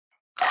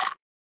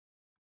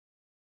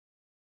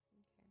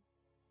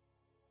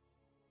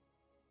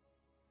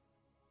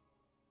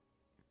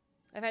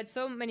I've had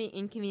so many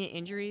inconvenient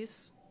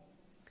injuries.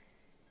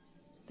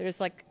 There's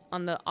like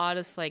on the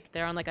oddest, like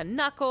they're on like a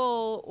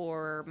knuckle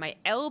or my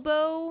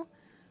elbow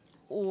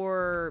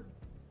or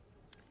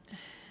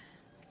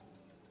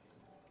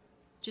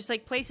just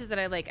like places that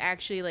I like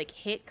actually like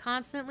hit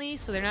constantly,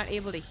 so they're not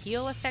able to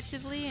heal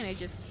effectively, and I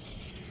just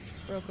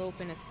broke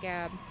open a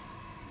scab.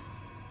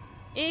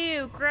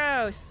 Ew,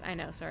 gross. I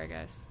know, sorry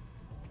guys.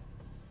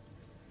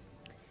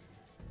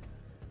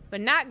 But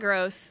not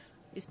gross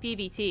is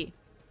PVT.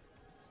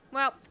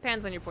 Well,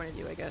 depends on your point of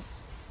view, I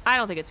guess. I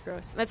don't think it's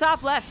gross. The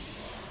top left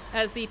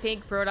has the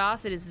pink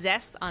Protoss. It is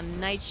Zest on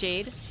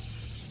Nightshade.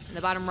 In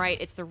the bottom right,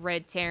 it's the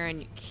red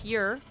Terran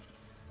Cure.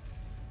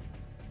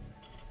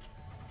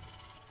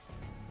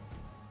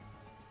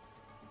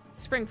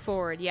 Spring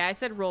forward. Yeah, I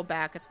said roll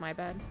back. It's my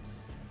bad.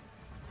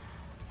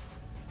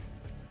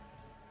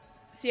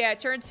 So yeah, it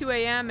turned 2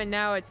 a.m. and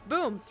now it's,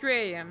 boom,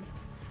 3 a.m.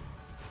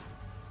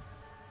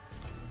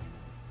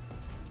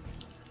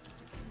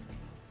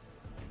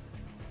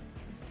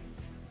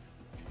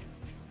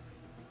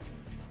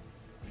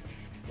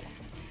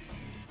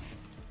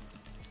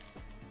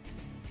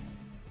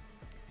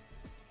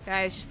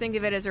 Guys, just think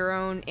of it as our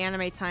own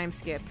anime time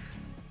skip.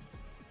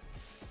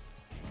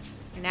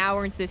 And now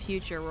we're into the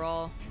future. We're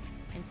all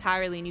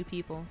entirely new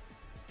people.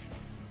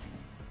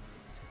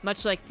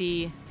 Much like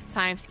the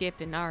time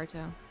skip in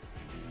Naruto.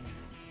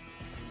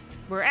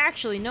 Where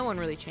actually no one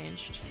really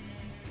changed.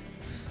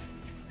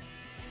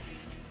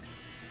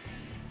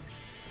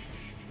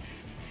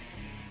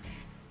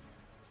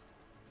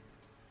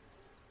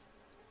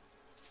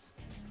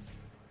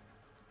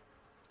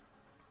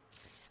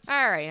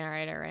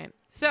 Alright.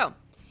 So,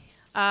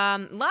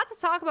 lot to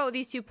talk about with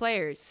these two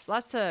players.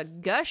 Lots to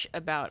gush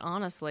about,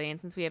 honestly.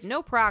 And since we have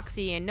no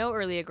proxy and no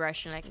early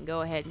aggression, I can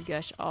go ahead and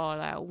gush all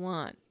I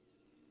want.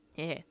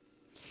 Yeah.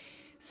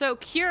 So,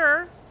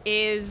 Cure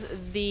is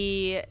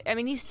the... I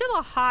mean, he's still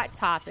a hot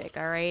topic,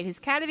 alright? His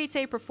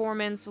Katowice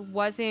performance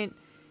wasn't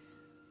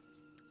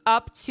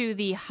up to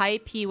the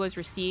hype he was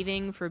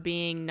receiving for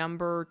being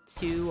number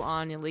 2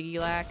 on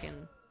Iligulac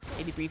and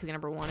maybe briefly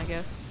number 1, I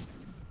guess.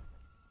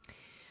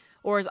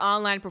 Or his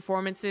online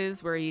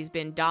performances where he's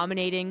been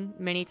dominating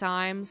many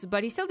times,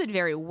 but he still did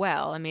very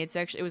well. I mean,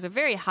 it was a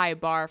very high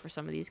bar for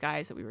some of these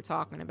guys that we were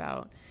talking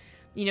about.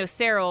 You know,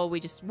 Cyril, we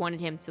just wanted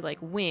him to, like,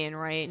 win,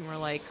 right? And we're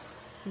like,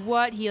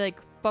 what? He, like,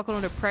 buckled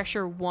under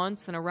pressure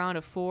once in a round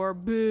of 4?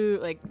 Boo!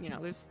 Like, you know,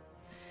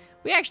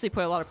 we actually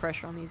put a lot of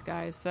pressure on these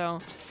guys, so...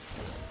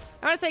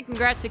 I want to say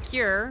congrats to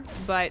Cure,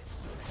 but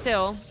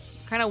still,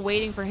 kind of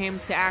waiting for him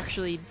to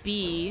actually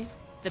be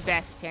the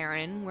best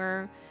Terran,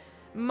 where...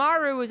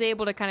 Maru was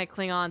able to kind of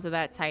cling on to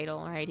that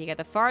title, right? He got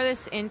the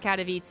farthest in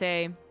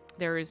Katowice.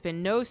 There has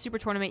been no Super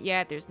Tournament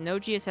yet. There's no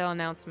GSL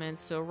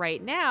announcements. So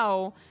right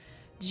now,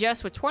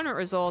 just with tournament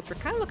results, we're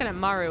kind of looking at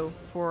Maru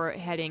for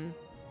heading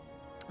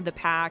the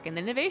pack and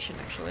then Innovation,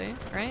 actually,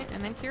 right?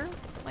 And then Cure,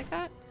 like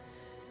that.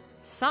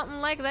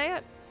 Something like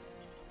that.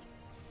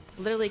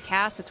 Literally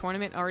cast the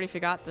tournament, already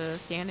forgot the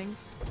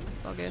standings.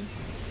 It's all good.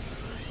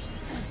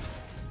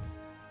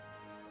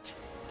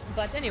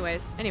 But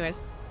anyways.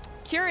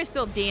 Cure is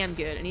still damn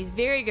good, and he's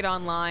very good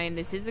online.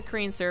 This is the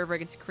Korean server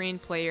against a Korean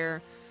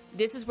player.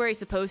 This is where he's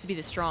supposed to be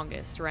the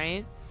strongest,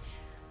 right?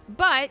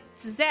 But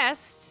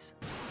Zest,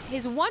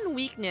 his one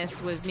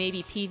weakness was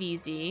maybe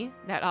PvZ.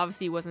 That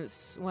obviously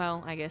wasn't,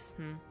 well, I guess,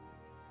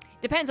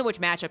 depends on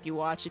which matchup you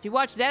watch. If you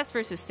watch Zest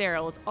versus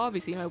Cyril, it's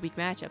obviously not a weak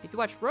matchup. If you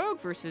watch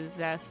Rogue versus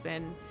Zest,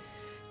 then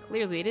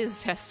clearly it is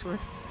Zest's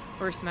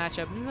worst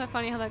matchup. Isn't that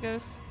funny how that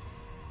goes?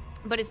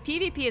 But his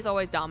PvP is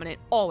always dominant.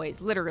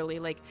 Always. Literally.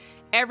 Like,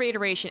 every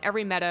iteration,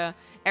 every meta,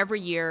 every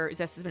year,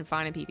 Zest has been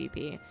fine in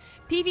PvP.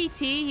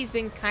 PvT, he's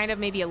been kind of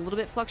maybe a little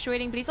bit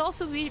fluctuating, but he's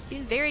also been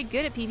very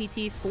good at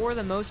PvT for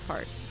the most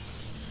part.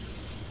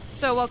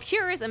 So while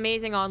Cure is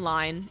amazing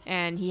online,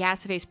 and he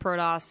has to face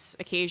Protoss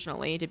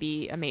occasionally to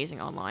be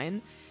amazing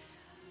online,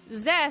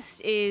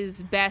 Zest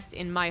is best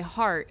in my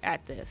heart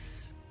at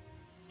this.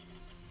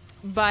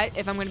 But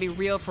if I'm going to be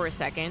real for a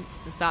second,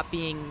 and stop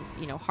being,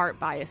 you know, heart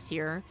biased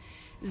here,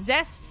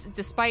 Zest,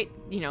 despite,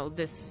 you know,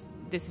 this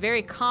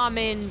very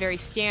common, very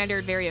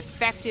standard, very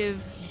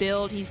effective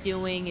build he's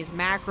doing, his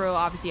macro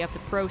obviously up to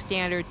pro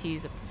standards,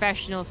 he's a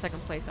professional, second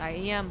place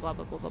IEM, blah,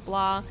 blah, blah, blah,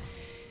 blah.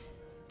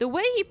 The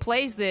way he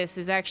plays this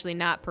is actually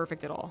not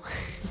perfect at all.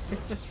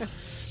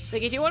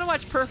 Like, if you want to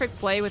watch perfect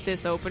play with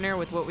this opener,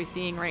 with what we're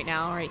seeing right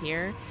now, right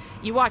here,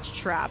 you watch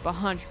Trap,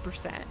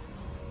 100%.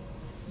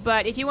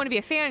 But if you want to be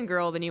a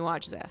fangirl, then you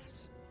watch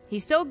Zest.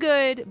 He's still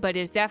good, but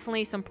there's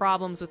definitely some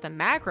problems with the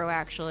macro,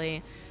 actually,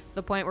 to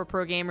the point where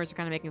pro gamers are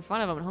kind of making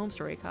fun of him in Home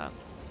Story Cup.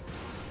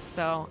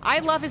 So, I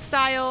love his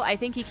style. I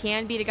think he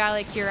can beat a guy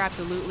like Cure,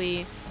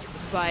 absolutely.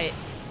 But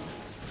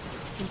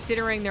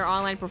considering their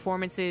online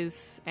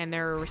performances and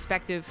their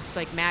respective,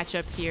 like,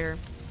 matchups here,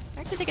 I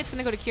actually think it's going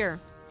to go to Cure.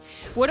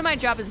 What Am I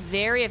Job is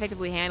very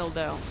effectively handled,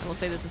 though. I will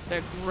say this is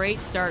a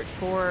great start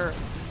for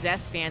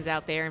Zest fans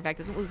out there. In fact,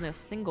 isn't losing a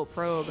single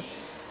probe,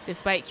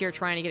 despite Cure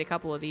trying to get a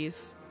couple of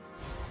these.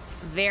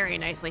 Very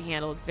nicely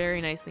handled.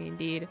 Very nicely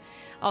indeed.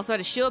 Also had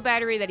a shield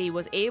battery that he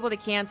was able to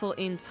cancel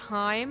in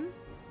time.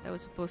 That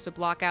was supposed to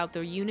block out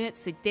the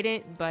units. It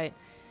didn't, but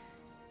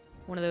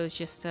one of those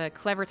just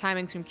clever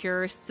timings from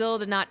Cure still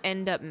did not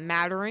end up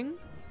mattering.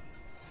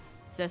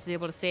 Zest is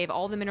able to save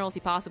all the minerals he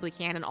possibly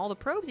can and all the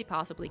probes he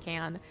possibly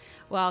can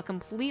while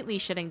completely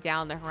shutting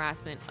down the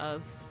harassment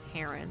of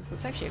Terran. So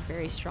it's actually a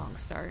very strong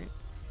start.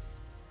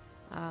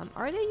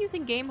 Are they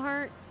using Game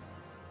Heart?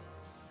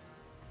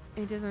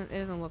 It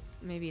doesn't look,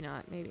 maybe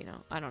not,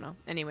 I don't know.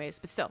 Anyways,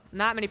 but still,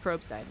 not many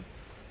probes died.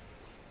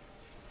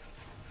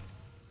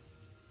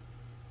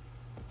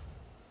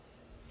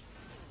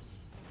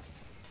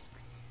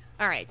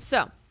 All right,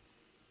 so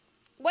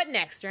what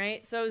next,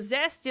 right? So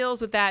Zest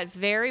deals with that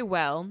very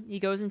well. He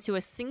goes into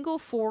a single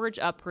forge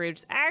upgrade,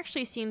 which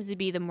actually seems to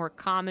be the more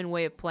common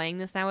way of playing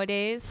this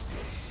nowadays.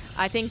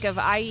 I think of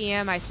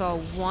IEM, I saw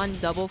one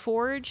double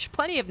forge,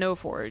 plenty of no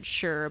forge,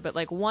 sure, but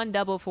like one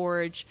double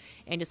forge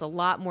and just a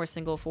lot more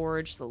single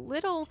forge, just a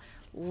little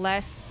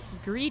less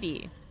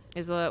greedy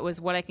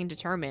was what I can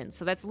determine.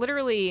 So that's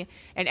literally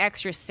an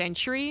extra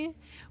century,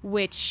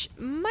 which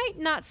might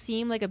not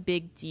seem like a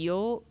big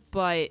deal,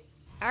 but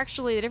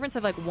actually the difference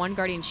of like one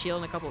guardian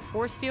shield and a couple of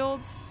force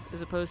fields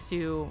as opposed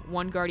to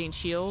one guardian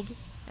shield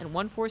and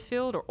one force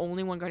field or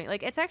only one guardian,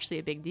 like it's actually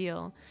a big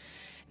deal.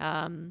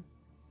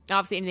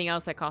 Obviously, anything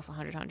else that costs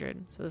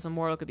 100. So this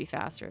Immortal could be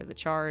faster. The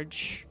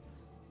charge,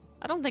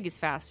 I don't think it's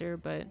faster,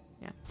 but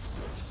yeah.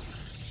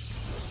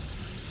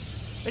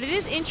 But it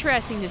is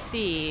interesting to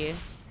see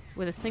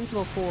with a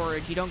single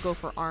forge, you don't go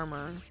for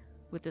armor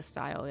with this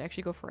style. You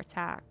actually go for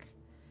attack.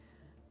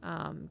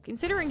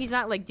 Considering he's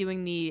not like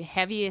doing the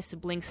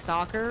heaviest Blink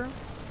Stalker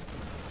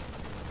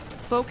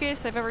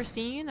focus I've ever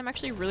seen, I'm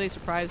actually really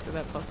surprised with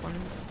that +1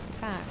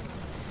 attack.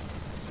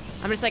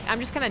 I'm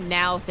just kind of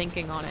now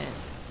thinking on it.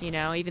 You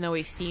know, even though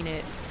we've seen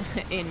it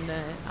in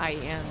the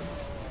IEM.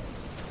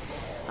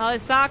 The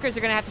Stalkers are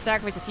going to have to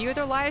sacrifice a few of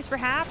their lives,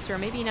 perhaps, or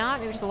maybe not.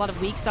 Maybe just a lot of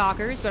weak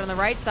Stalkers. But on the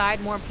right side,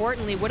 more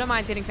importantly,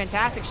 Widowmine's getting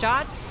fantastic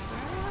shots.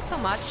 Not so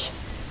much.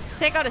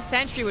 Take out a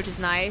Sentry, which is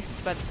nice,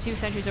 but the two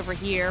Sentries over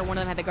here, one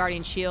of them had the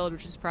Guardian Shield,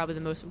 which is probably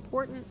the most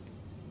important.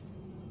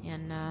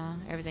 And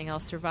everything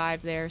else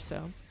survived there,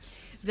 so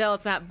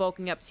Zealot's not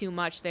bulking up too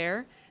much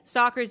there.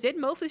 Stalkers did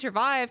mostly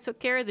survive, took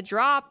care of the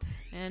drop,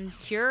 and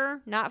Cure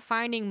not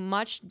finding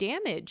much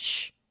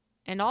damage.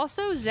 And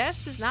also,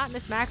 Zest is not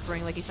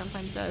mismacroing like he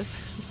sometimes does.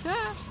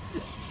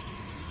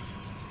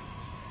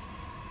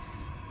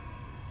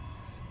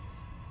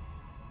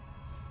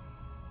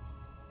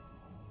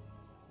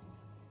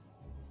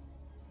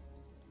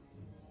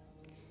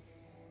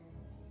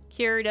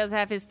 Cure does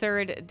have his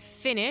third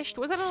finished.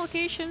 Was that a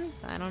location?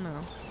 I don't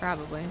know.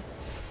 Probably.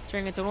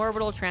 Turning into an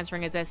orbital,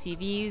 transferring its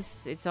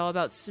SCVs. It's all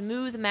about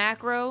smooth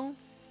macro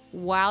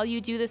while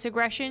you do this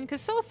aggression. Because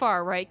so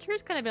far, right,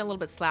 Cure's kind of been a little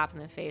bit slapped in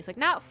the face. Like,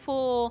 not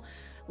full,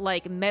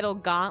 like, metal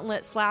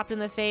gauntlet slapped in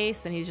the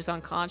face, and he's just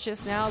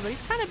unconscious now. But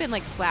he's kind of been,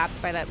 like, slapped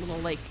by that little,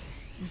 like,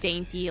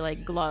 dainty,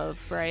 like,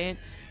 glove, right?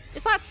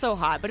 It's not so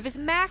hot. But if his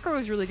macro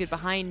is really good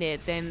behind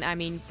it, then, I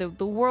mean, the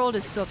world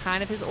is still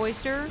kind of his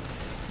oyster.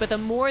 But the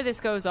more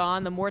this goes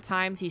on, the more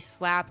times he's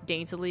slapped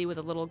daintily with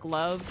a little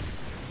glove,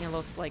 you know,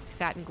 little, like,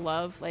 satin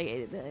glove,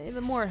 like,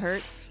 the more it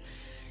hurts.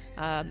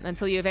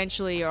 Until you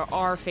eventually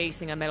are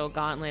facing a metal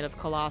gauntlet of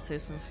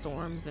Colossus and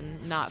Storms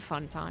and not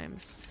fun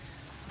times.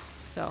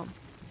 So,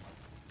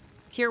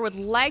 Cure would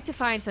like to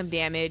find some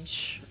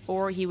damage,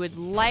 or he would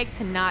like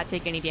to not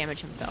take any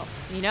damage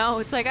himself. You know,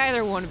 it's like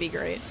either one would be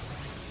great,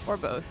 or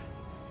both.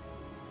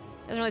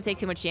 Doesn't really take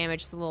too much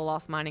damage, just a little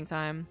lost mining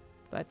time.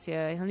 But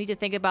yeah, he'll need to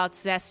think about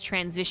Zest's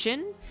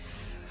transition.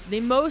 The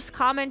most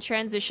common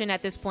transition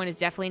at this point is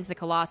definitely into the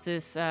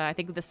Colossus. I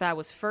think when the style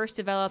was first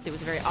developed, it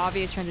was a very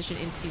obvious transition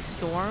into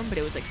Storm, but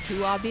it was like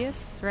too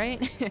obvious,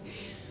 right?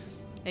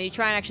 And you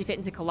try and actually fit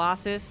into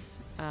Colossus.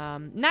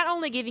 Not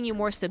only giving you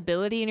more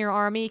stability in your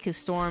army, because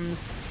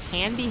Storms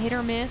can be hit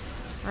or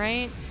miss,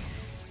 right?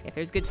 If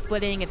there's good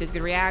splitting, if there's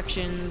good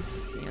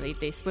reactions, you know,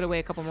 they split away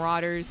a couple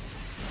Marauders.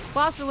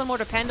 Colossus is a little more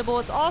dependable.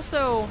 It's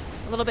also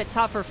a little bit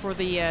tougher for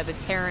the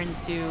Terran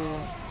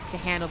to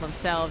handle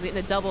themselves.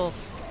 The double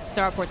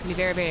starports can be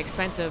very, very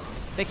expensive.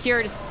 The Cure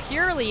is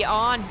purely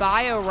on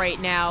bio right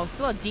now.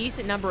 Still a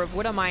decent number of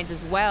Widowmines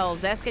as well.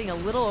 Zest getting a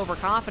little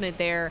overconfident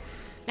there.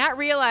 Not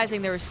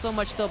realizing there was so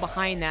much still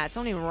behind that.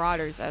 So many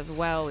Marauders as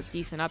well with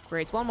decent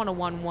upgrades.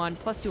 1-1-1-1,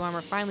 +2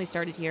 armor finally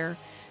started here.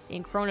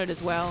 Being chronoed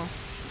as well.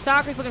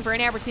 Stalker's looking for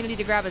any opportunity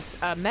to grab a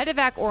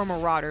Medevac or a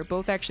Marauder.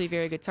 Both actually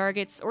very good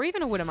targets. Or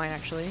even a Widowmine,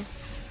 actually.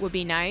 Would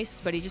be nice.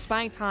 But he's just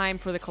buying time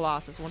for the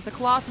Colossus. Once the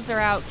Colossus are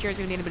out, Cure's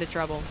going to be in a bit of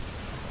trouble.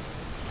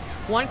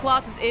 One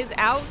Colossus is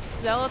out.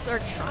 Zealots are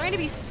trying to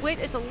be split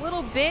just a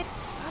little bit.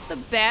 Not the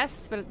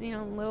best, but, you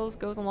know, littles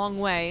goes a long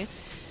way.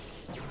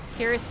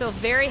 Cure is still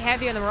very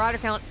heavy on the Marauder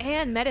count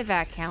and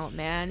Medevac count,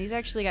 man. He's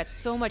actually got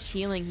so much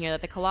healing here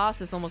that the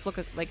Colossus almost look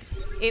like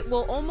it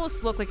will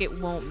almost look like it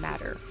won't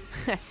matter.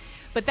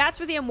 But that's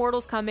where the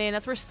Immortals come in.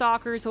 That's where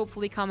Stalkers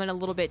hopefully come in a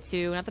little bit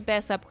too. Not the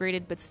best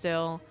upgraded, but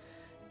still.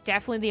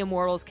 Definitely the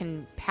Immortals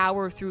can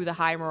power through the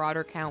high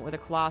Marauder count where the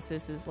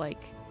Colossus is,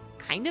 like,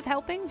 kind of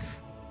helping.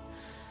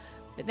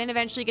 But then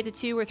eventually get to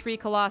 2 or 3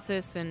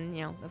 Colossus, and,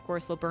 you know, of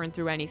course they'll burn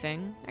through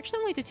anything. Actually,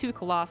 only to 2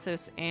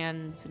 Colossus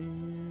and...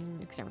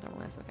 External Thermal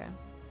Lance, okay.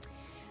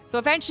 So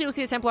eventually we'll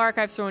see the Templar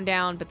Archives thrown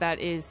down, but that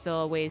is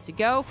still a ways to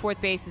go.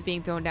 4th base is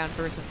being thrown down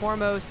first and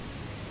foremost.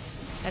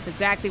 That's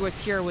exactly where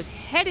Cure was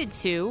headed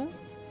to.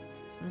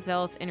 Some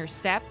Zealots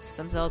intercept.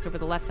 Some Zealots over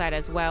the left side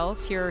as well.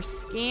 Cure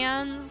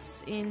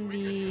scans in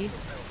the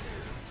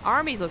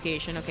army's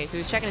location. Okay, so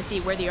he's checking to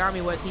see where the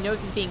army was. He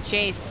knows he's being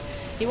chased.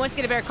 He wants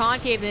to get a better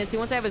concave than this. He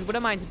wants to have his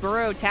Widow Mines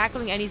burrowed,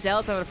 tackling any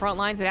Zealots on the front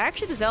lines. But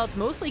actually, the Zealots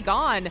mostly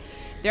gone.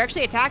 They're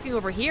actually attacking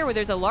over here where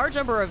there's a large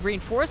number of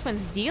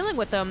reinforcements dealing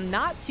with them.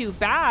 Not too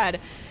bad.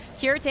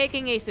 Cure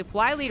taking a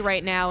supply lead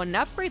right now, an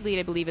upgrade lead,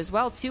 I believe, as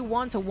well.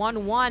 2-1 to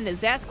 1-1.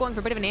 Zest going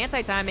for a bit of an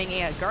anti-timing.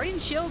 And Guardian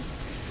Shield's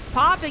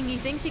popping. He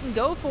thinks he can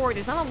go for it.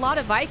 There's not a lot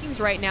of Vikings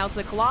right now, so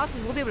the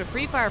Colossus will be able to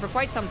free fire for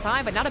quite some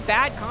time, but not a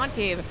bad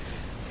concave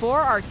for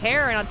our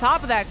Terror. And on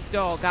top of that,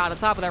 oh god, on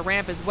top of that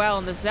ramp as well,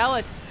 and the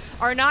Zealots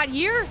are not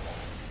here.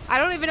 I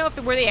don't even know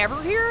if were they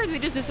ever here? Did they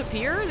just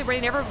disappear? Were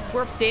they never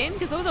warped in?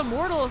 Because those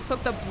Immortals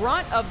took the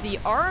brunt of the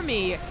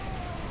army.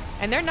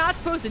 And they're not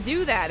supposed to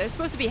do that. They're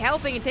supposed to be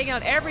helping and taking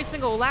out every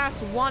single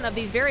last one of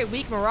these very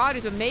weak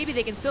Marauders, but maybe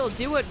they can still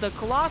do it. The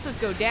Colossus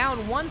go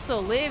down, one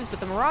still lives, but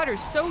the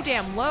Marauder's so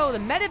damn low. The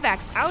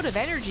Medevac's out of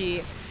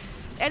energy.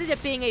 Ended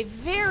up being a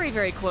very,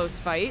 very close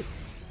fight.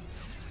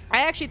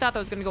 I actually thought that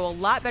was going to go a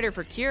lot better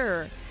for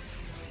Cure.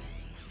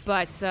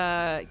 But,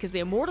 because the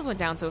Immortals went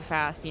down so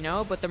fast, you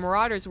know? But the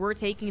Marauders were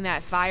taking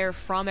that fire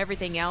from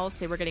everything else.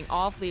 They were getting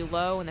awfully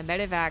low, and the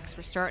Medevacs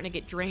were starting to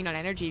get drained on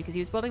energy because he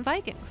was building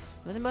Vikings.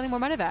 He wasn't building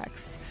more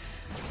Medevacs.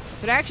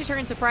 So it actually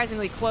turned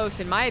surprisingly close,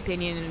 in my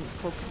opinion,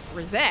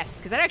 for Zest,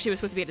 because that actually was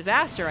supposed to be a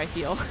disaster, I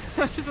feel.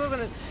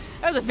 That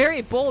was a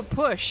very bold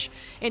push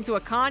into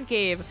a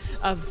concave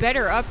of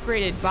better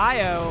upgraded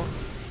bio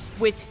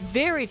with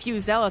very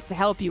few Zealots to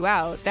help you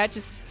out.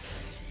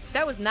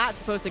 That was not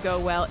supposed to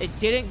go well. It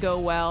didn't go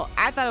well.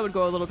 I thought it would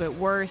go a little bit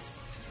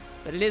worse,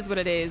 but it is what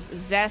it is.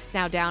 Zest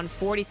now down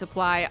 40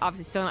 supply.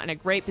 Obviously still not in a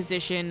great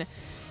position.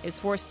 Is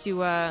forced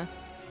to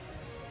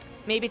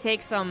maybe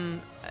take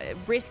some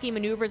risky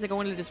maneuvers that go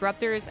into the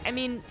Disruptors. I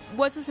mean,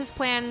 was this his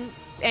plan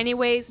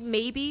anyways?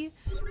 Maybe,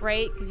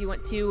 right? Because you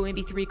went 2,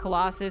 maybe 3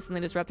 Colossus, and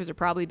the Disruptors are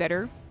probably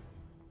better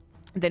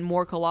than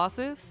more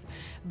Colossus.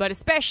 But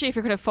especially if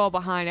you're going to fall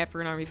behind after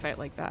an army fight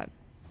like that.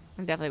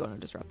 I'm definitely going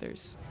to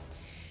Disruptors.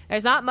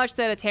 There's not much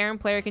that a Terran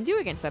player can do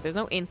against that. There's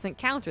no instant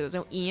counter. There's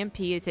no EMP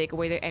to take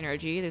away their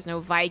energy. There's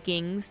no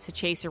Vikings to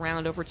chase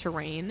around over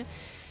terrain.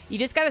 You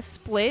just gotta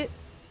split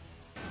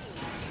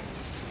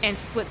and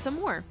split some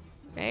more.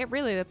 Okay,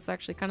 really, that's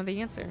actually kind of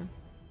the answer.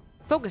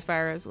 Focus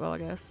fire as well, I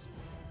guess.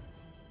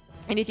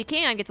 And if you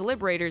can, get to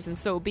Liberators, and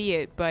so be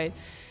it, but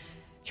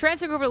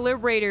transferring over to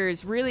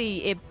Liberators,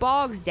 really, it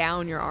bogs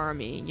down your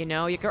army, you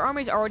know? Your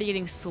army's already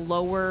getting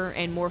slower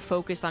and more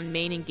focused on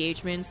main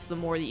engagements the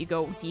more that you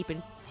go deep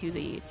into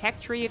the tech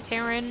tree of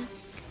Terran.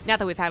 Not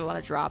that we've had a lot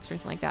of drops or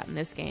anything like that in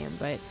this game,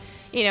 but,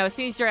 you know, as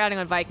soon as you start adding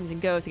on Vikings and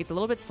Ghosts, it gets a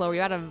little bit slower.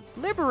 You add on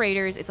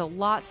Liberators, it's a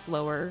lot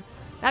slower.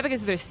 Not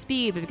because of their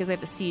speed, but because they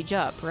have to siege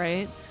up,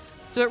 right?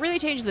 So it really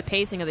changes the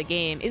pacing of the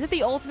game. Is it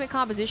the ultimate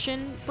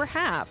composition?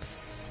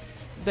 Perhaps.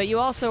 But you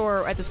also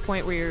are at this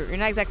point where you're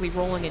not exactly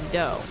rolling in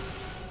dough.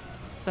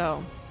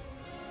 So,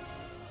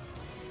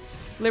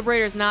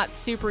 Liberator's not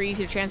super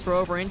easy to transfer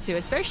over into,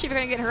 especially if you're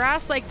going to get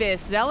harassed like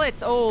this.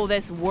 Zealots, oh,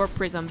 this Warp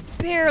Prism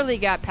barely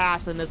got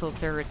past the missile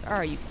turrets.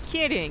 Are you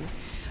kidding?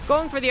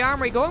 Going for the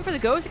Armory, going for the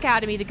Ghost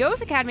Academy. The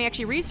Ghost Academy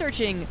actually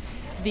researching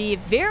the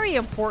very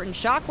important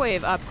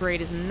Shockwave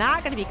upgrade is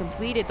not going to be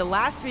completed. The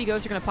last 3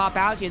 Ghosts are going to pop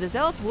out here. The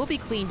Zealots will be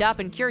cleaned up,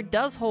 and Cure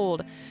does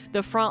hold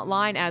the front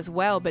line as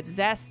well, but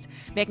Zest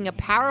making a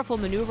powerful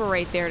maneuver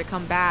right there to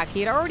come back.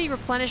 He had already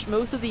replenished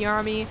most of the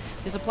army.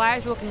 The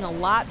supplies looking a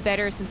lot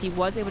better since he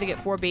was able to get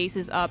 4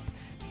 bases up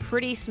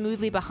pretty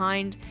smoothly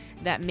behind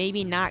that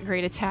maybe not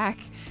great attack,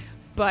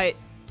 but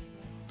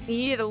he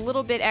needed a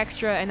little bit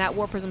extra, and that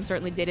Warp Prism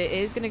certainly did it. It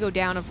is going to go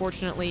down,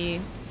 unfortunately.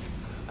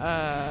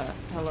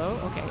 Hello?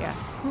 Okay, yeah.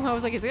 I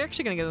was like, is it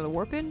actually going to get another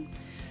warp in?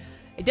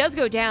 It does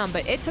go down,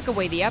 but it took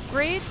away the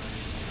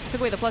upgrades. It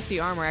took away the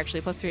 +3 armor,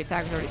 actually. +3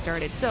 attack was already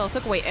started. Still, it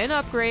took away an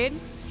upgrade,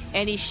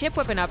 any ship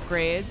weapon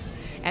upgrades,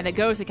 and the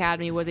Ghost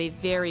Academy was a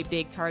very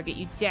big target.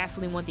 You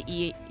definitely want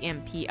the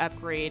EMP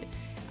upgrade.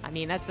 I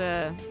mean,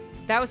 that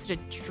was such a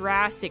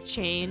drastic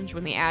change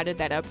when they added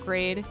that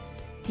upgrade.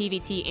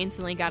 PvT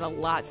instantly got a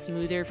lot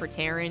smoother for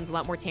Terrans. A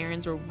lot more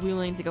Terrans were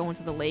willing to go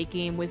into the late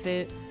game with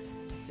it.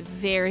 It's a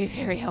very,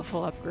 very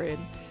helpful upgrade.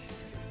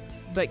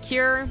 But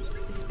Cure,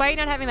 despite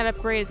not having that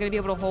upgrade, is going to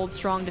be able to hold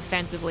strong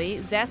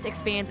defensively. Zest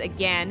expands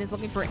again, is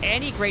looking for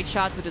any great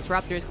shots with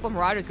Disruptors. A couple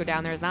Marauders go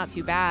down there, is not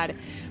too bad.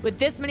 With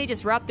this many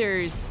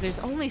Disruptors, there's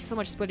only so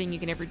much splitting you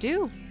can ever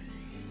do.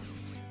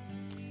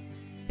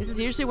 This is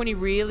usually when you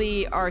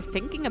really are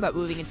thinking about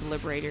moving into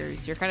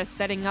Liberators. You're kind of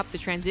setting up the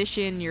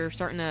transition, you're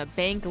starting to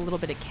bank a little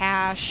bit of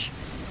cash.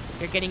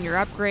 You're getting your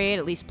upgrade,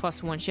 at least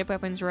 +1 ship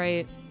weapons,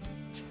 right?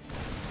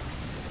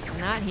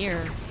 Not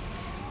here.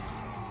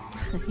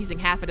 Using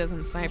half a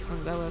dozen snipes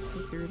on zealots,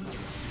 that's weird.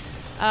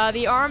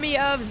 The army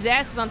of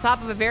Zest is on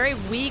top of a very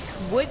weak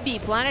would-be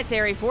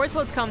planetary. Force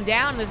fields come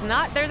down. There's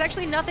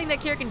actually nothing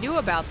that Cure can do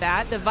about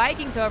that. The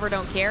Vikings, however,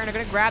 don't care, and are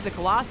going to grab the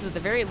Colossus at the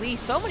very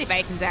least. So many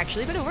Vikings,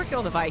 actually. But overkill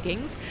on the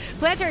Vikings.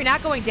 Planetary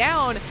not going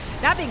down,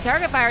 not being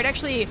target fired.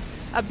 Actually,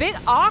 a bit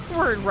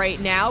awkward right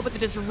now, but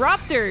the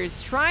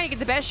Disruptors trying to get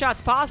the best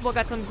shots possible.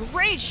 Got some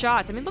great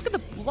shots. I mean, look at the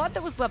blood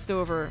that was left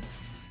over.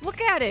 Look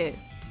at it.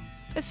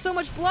 There's so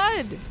much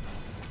blood.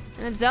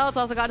 And then Zealots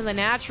also got to the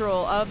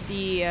natural of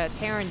the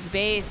Terran's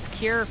base.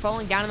 Cure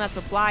falling down on that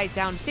supply. He's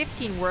down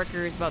 15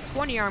 workers, about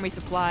 20 army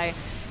supply,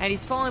 and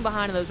he's falling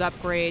behind on those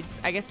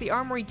upgrades. I guess the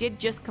armory did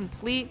just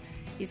complete.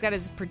 He's got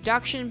his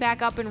production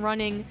back up and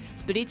running,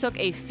 but he took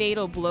a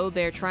fatal blow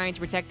there trying to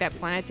protect that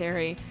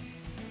planetary.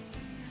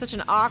 Such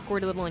an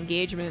awkward little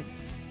engagement.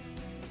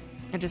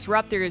 And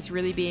Disruptors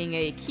really being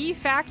a key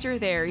factor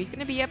there. He's going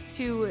to be up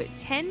to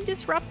 10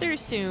 Disruptors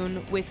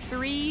soon with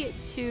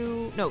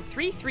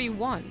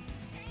 3-3-1.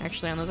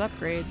 Actually, on those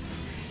upgrades.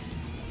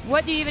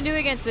 What do you even do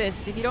against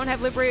this? If you don't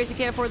have Liberators, you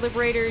can't afford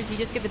Liberators, you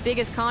just get the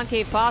biggest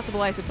concave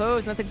possible, I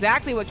suppose, and that's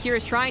exactly what Cure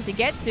is trying to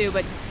get to,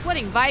 but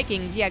splitting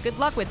Vikings, yeah, good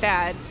luck with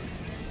that.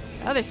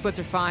 Other splits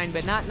are fine,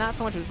 but not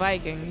so much with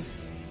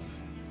Vikings.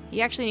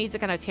 He actually needs to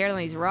kind of tear down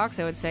these rocks,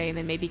 I would say, and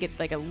then maybe get,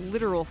 like, a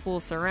literal full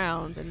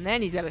surround, and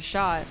then he's got a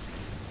shot.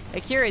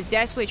 Cure is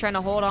desperately trying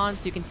to hold on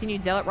to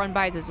continued Zealot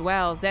run-bys as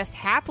well. Zest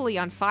happily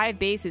on 5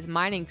 bases,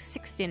 mining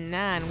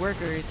 69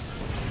 workers.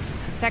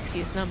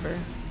 Sexiest number.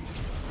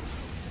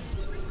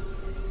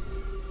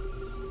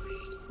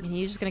 And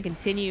he's just going to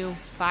continue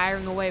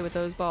firing away with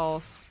those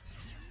balls.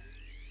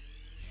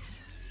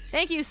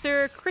 Thank you,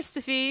 Sir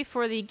Christophe,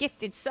 for the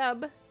gifted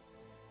sub.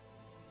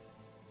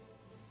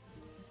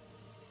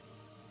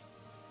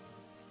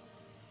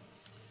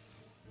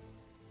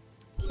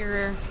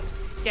 Cure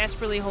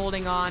desperately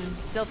holding on,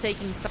 still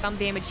taking some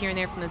damage here and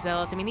there from the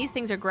Zealots. I mean, these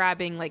things are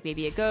grabbing, like,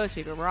 maybe a Ghost,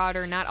 maybe a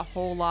Marauder, not a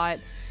whole lot.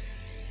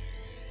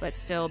 But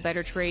still,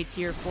 better trades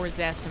here for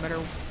Zest, no matter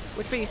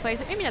which way you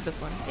slice it. Maybe not this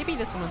one. Maybe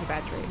this one was a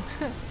bad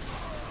trade.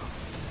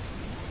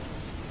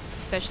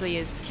 Especially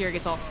as Cure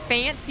gets all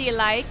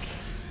fancy-like.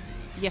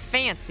 You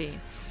fancy.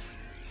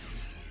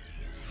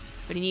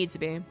 But he needs to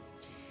be. A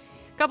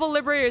couple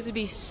Liberators would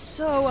be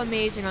so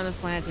amazing on this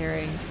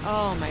planetary.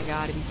 Oh my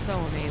god, it'd be so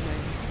amazing.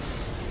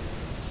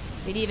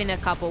 Maybe even a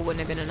couple wouldn't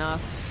have been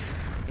enough.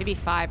 Maybe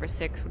 5 or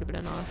 6 would have been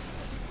enough.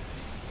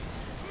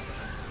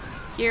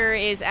 Cure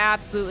is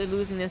absolutely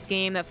losing this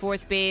game. That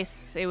 4th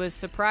base, it was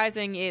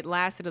surprising it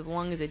lasted as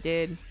long as it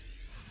did.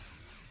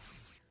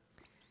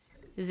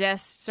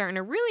 Zest starting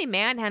to really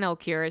manhandle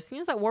Cure. As soon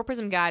as that War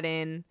Prism got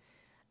in,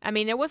 I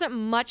mean, there wasn't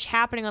much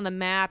happening on the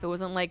map. It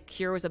wasn't like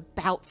Cure was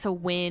about to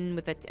win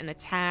with an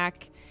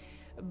attack.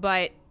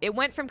 But it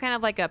went from kind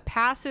of like a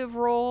passive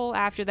role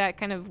after that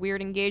kind of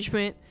weird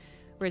engagement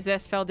where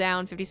Zest fell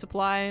down 50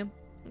 supply.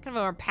 Kind of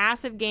a more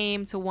passive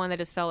game to one that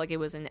just felt like it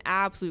was in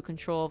absolute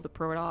control of the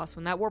Protoss.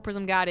 When that War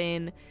Prism got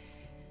in,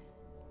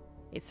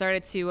 it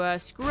started to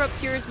screw up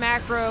Cure's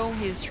macro,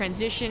 his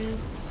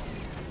transitions.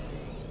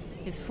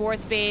 His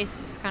 4th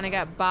base kind of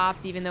got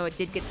bopped, even though it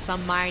did get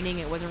some mining.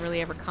 It wasn't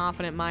really ever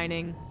confident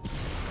mining.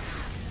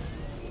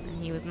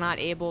 And he was not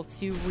able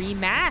to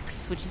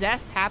remax, which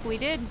Zest happily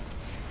did.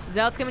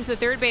 Zealots coming to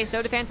the 3rd base,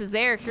 no defenses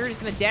there. Cure is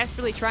going to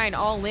desperately try and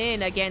all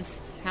in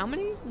against how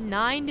many?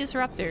 9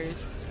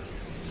 Disruptors.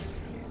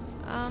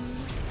 Well,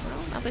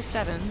 another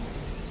 7.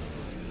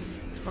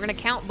 We're gonna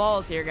count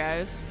balls here,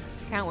 guys.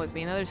 Count with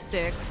me. Another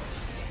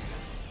 6.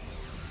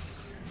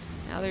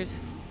 Now there's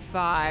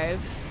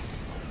 5.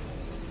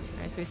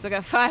 Alright, so we still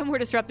got 5 more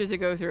Disruptors to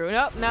go through.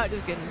 Nope, no,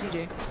 just kidding.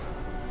 GG.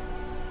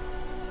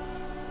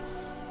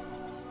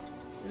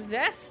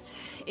 Zest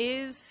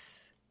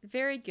is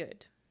very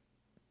good.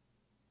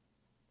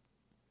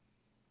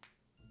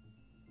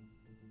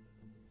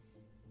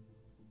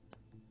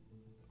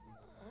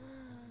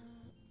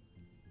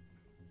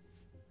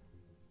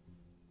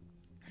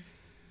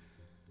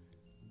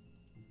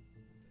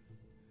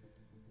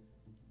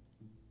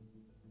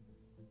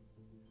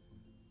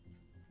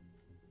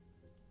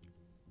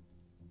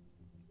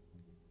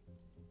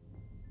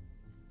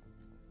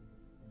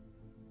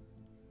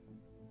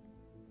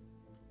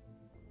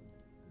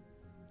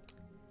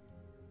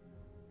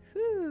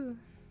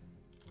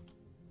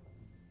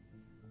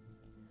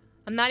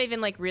 I'm not even,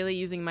 like, really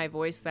using my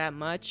voice that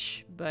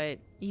much, but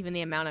even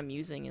the amount I'm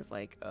using is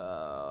like,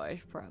 oh, I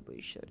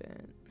probably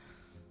shouldn't.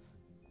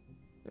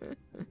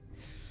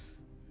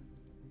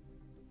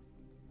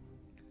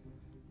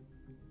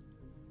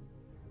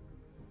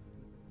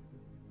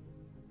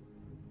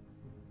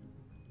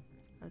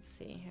 Let's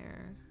see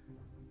here.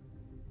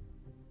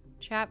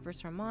 Chap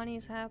versus Armani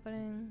is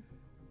happening.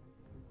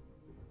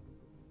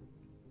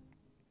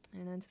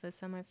 And then to the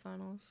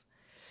semifinals.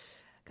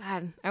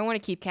 God, I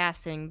want to keep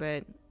casting,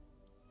 but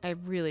I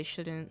really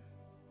shouldn't.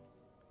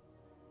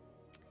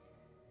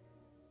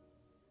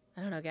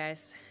 I don't know,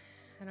 guys.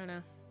 I don't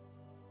know.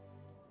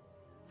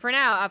 For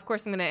now, of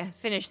course, I'm going to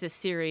finish this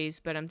series,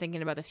 but I'm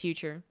thinking about the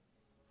future.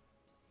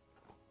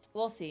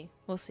 We'll see.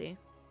 We'll see.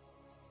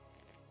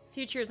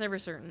 Future is never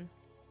certain.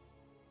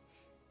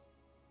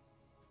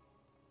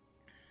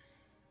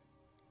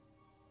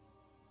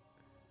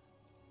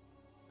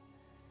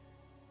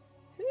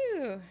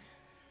 Whew.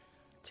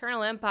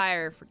 Eternal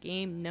Empire for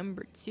game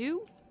number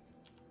 2.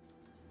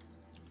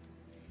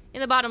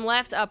 In the bottom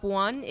left, up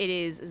 1, it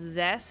is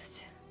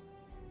Zest.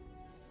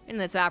 In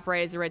the top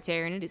right is the red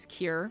Terran, it is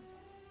Cure.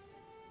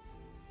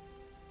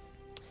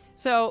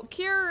 So,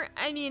 Cure,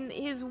 I mean,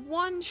 his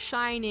one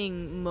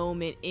shining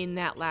moment in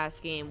that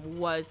last game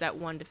was that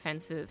one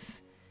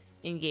defensive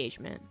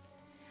engagement.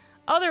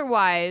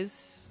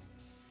 Otherwise,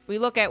 we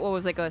look at what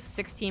was like a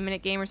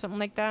 16-minute game or something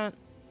like that.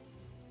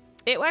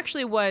 It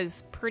actually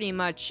was pretty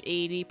much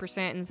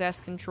 80% in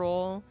Zest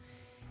control.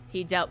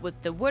 He dealt with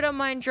the Widow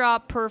Mine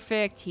drop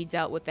perfect. He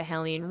dealt with the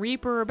Hellion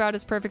Reaper about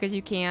as perfect as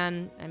you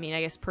can. I mean,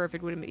 I guess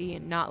perfect would be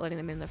not letting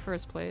them in the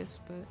first place,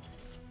 but...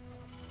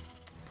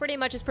 pretty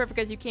much as perfect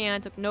as you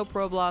can. Took no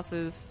probe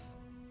losses.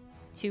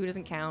 2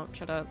 doesn't count.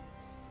 Shut up.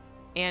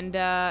 And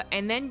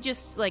then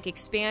just like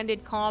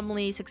expanded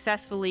calmly,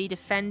 successfully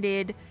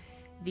defended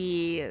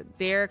the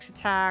barracks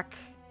attack,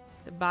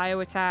 the bio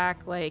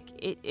attack. Like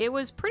it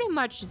was pretty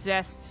much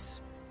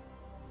Zest's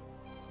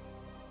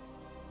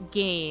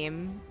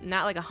game.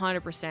 Not like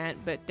 100%,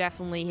 but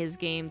definitely his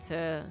game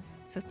to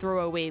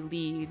throw away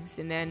leads.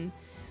 And then,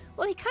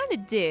 well, he kind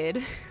of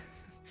did.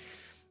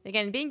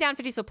 Again, being down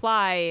 50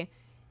 supply.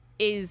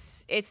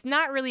 It's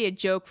not really a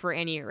joke for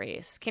any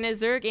race. Can a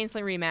Zerg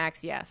instantly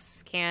remax?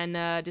 Yes.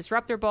 Can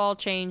Disruptor Ball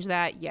change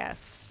that?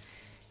 Yes.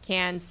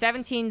 Can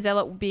 17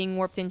 Zealot being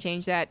warped in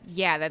change that?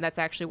 Yeah, that's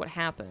actually what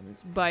happened.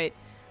 But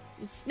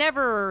it's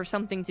never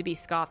something to be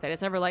scoffed at.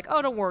 It's never like,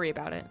 oh, don't worry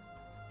about it.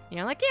 You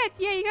know, like,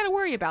 yeah, you gotta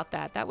worry about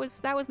that. That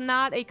was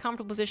not a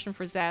comfortable position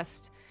for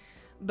Zest.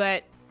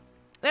 But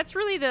that's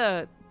really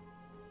the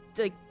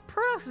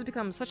Protoss has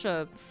become such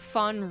a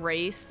fun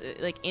race,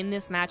 like in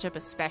this matchup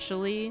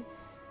especially.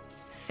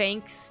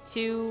 Thanks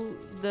to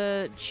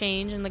the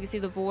change in Legacy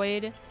of the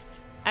Void.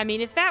 I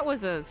mean, if that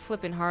was a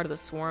flippin' Heart of the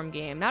Swarm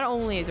game, not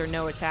only is there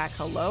no attack,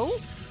 hello?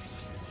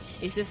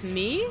 Is this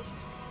me?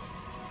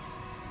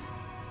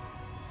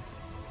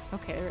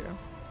 Okay, there we go.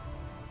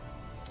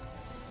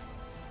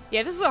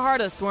 Yeah, this is a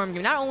Heart of the Swarm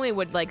game. Not only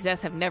would, like,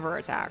 Zest have never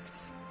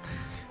attacked,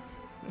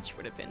 which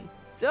would have been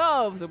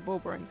so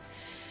boring.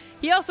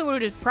 He also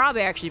would have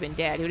probably actually been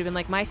dead. He would have been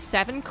like, my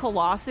 7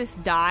 Colossus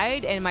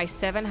died and my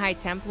 7 High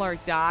Templar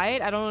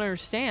died? I don't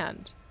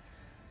understand.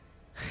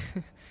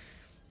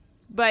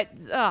 But,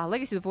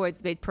 Legacy of the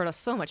Void's made Protoss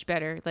so much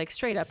better. Like,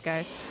 straight up,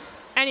 guys.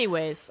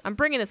 Anyways, I'm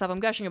bringing this up. I'm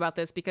gushing about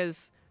this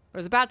because what I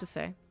was about to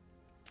say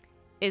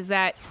is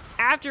that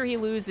after he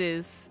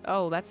loses...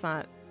 Oh, that's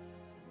not...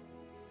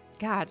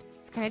 God,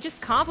 can I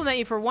just compliment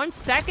you for 1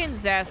 second,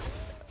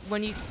 Zest?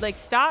 When you, like,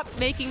 stop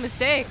making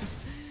mistakes.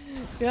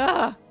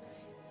 Yeah.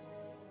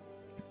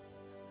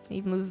 He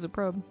even loses a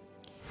probe.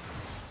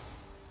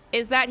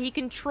 Is that he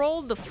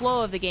controlled the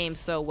flow of the game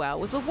so well.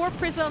 Was the Warp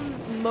Prism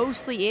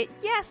mostly it?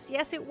 Yes,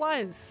 it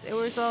was. There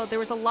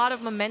was a lot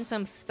of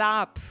momentum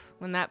stop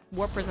when that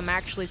Warp Prism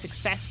actually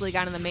successfully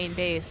got in the main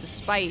base,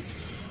 despite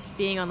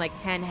being on like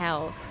 10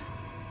 health.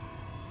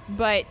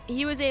 But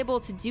he was able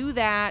to do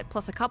that,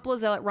 plus a couple of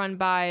Zealot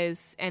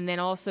run-bys, and then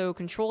also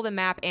control the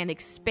map and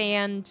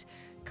expand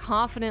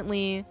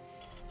confidently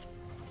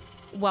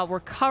while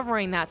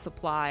recovering that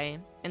supply,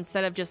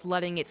 instead of just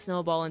letting it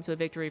snowball into a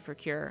victory for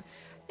Cure.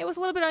 It was a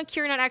little bit on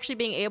Cure not actually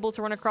being able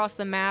to run across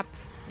the map.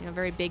 You know,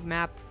 very big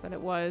map that it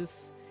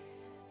was.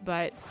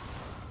 But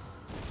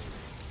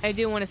I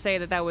do want to say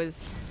that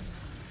was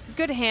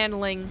good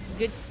handling,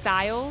 good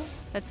style.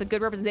 That's a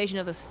good representation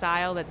of the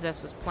style that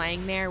Zest was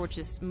playing there, which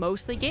is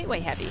mostly gateway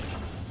heavy.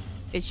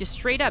 It's just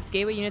straight up.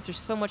 Gateway units are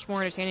so much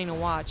more entertaining to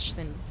watch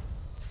than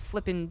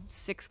flipping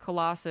 6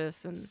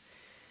 Colossus and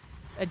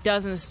a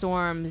dozen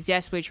Storms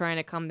desperately trying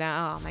to come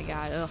down. Oh my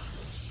god, ugh.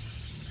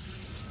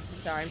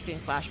 Sorry, I'm just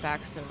getting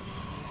flashbacks to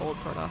old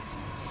Protoss.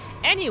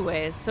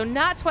 Anyways, so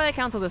not Twilight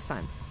Council this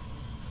time.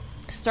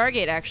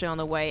 Stargate actually on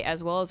the way,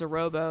 as well as a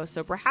Robo,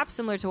 so perhaps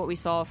similar to what we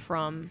saw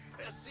from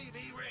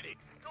SCV ready.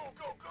 Go,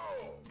 go,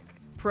 go.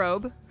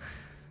 Probe.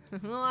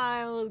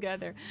 We'll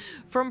get there.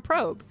 From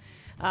Probe.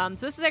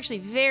 So this is actually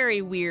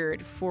very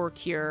weird for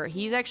Cure.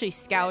 He's actually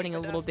scouting a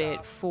little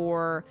bit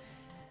for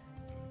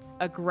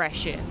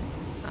aggression.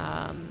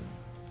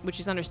 Which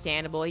is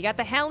understandable. He got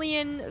the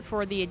Hellion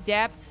for the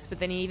Adepts, but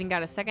then he even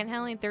got a second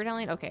Hellion, third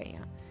Hellion? Okay,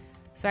 yeah.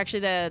 So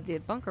actually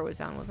the bunker was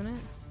down, wasn't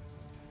it?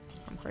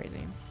 I'm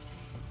crazy.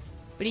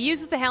 But he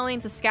uses the Hellion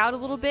to scout a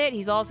little bit.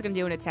 He's also going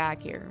to do an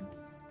attack here.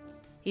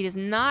 He has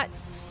not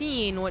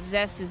seen what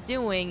Zest is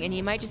doing, and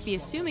he might just be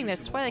assuming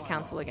that's Twilight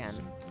Council again.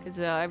 Because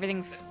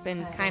everything's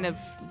been kind of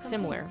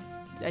similar.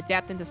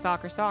 Adept into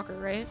Stalker,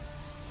 right?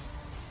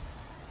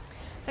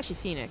 Actually,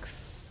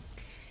 Phoenix.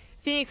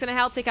 Phoenix gonna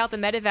help take out the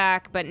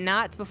medevac, but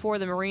not before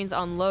the Marines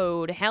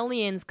unload.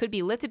 Hellions could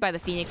be lifted by the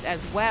Phoenix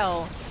as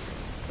well.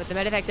 But the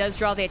medevac does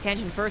draw the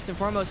attention first and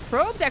foremost.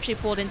 Probe's actually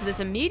pulled into this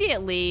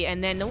immediately,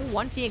 and then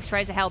one Phoenix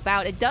tries to help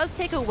out. It does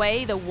take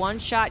away the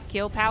one-shot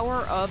kill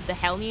power of the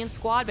Hellion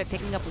squad by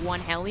picking up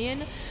one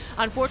Hellion.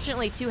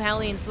 Unfortunately, two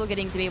Hellions still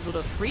getting to be able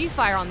to free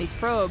fire on these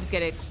probes,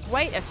 get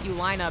quite a few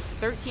lineups.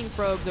 13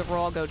 probes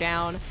overall go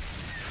down,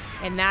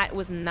 and that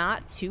was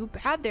not too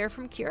bad there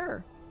from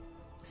Cure,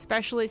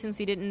 especially since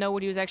he didn't know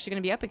what he was actually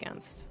going to be up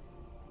against.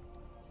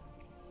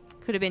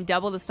 Could have been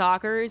double the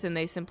Stalkers, and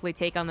they simply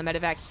take on the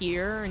medevac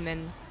here, and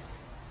then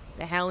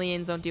the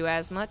Hellions don't do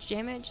as much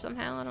damage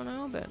somehow. I don't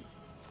know, but...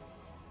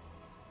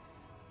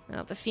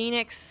 Well, the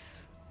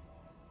Phoenix...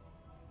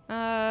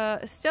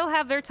 still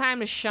have their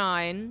time to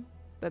shine,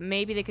 but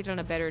maybe they could have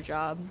done a better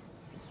job.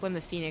 Let's blame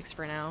the Phoenix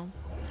for now.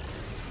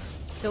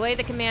 Delay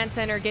the command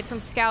center, get some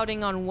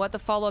scouting on what the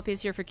follow-up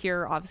is here for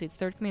Cure. Obviously, it's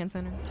third command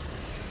center.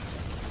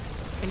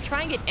 And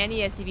try and get any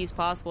SCVs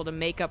possible to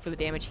make up for the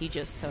damage he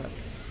just took.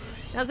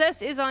 Now,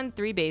 Zest is on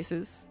 3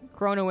 bases.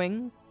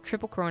 Chronoing,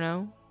 triple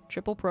chrono,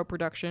 triple pro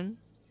production.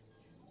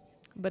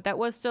 But that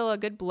was still a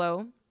good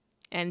blow.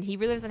 And he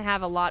really doesn't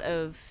have a lot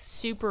of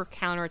super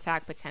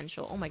counterattack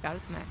potential. Oh my god,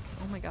 it's mech.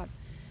 Oh my god.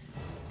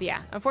 But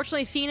yeah,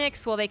 unfortunately,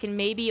 Phoenix, while they can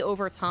maybe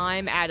over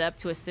time add up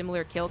to a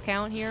similar kill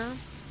count here,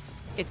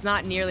 it's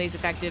not nearly as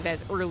effective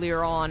as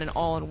earlier on and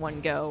all in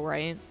one go,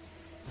 right?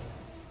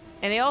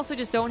 And they also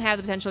just don't have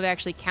the potential to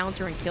actually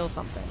counter and kill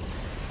something.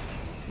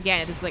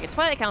 Again, if this was like a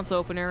Twilight Council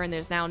opener and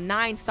there's now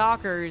 9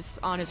 Stalkers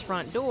on his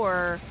front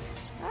door,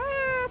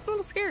 it's a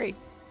little scary.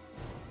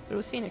 But it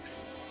was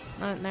Phoenix.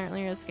 Not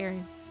nearly as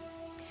scary.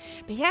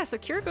 But yeah, so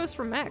Cure goes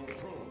for mech.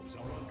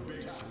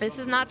 This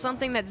is not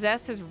something that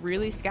Zest has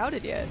really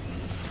scouted yet.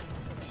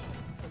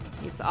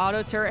 It's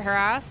auto turret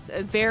harassed.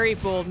 A very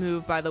bold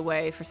move, by the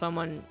way, for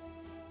someone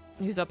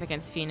who's up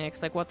against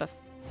Phoenix. Like, what the...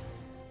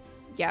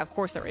 Yeah, of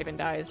course that Raven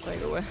dies. Like,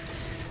 what...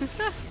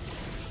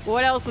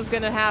 What else was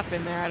gonna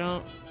happen there?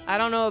 I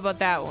don't know about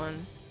that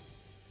one.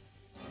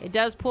 It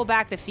does pull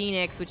back the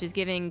Phoenix, which is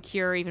giving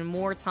Cure even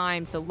more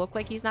time to look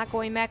like he's not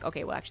going mech.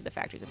 Okay, well, actually, the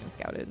factories have been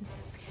scouted.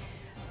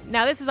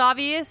 Now, this is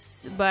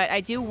obvious, but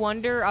I do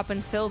wonder up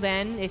until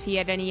then if he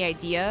had any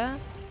idea.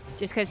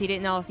 Just because he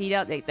didn't all see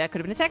that could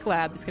have been a tech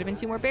lab. This could have been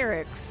 2 more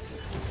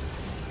barracks.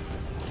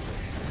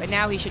 But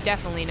now he should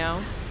definitely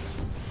know.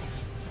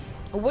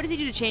 What does he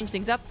do to change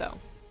things up, though?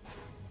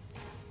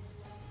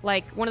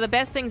 Like, one of the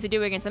best things to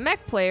do against a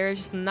mech player is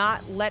just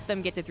not let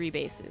them get to 3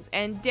 bases.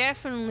 And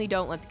definitely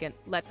don't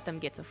let them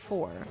get to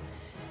 4.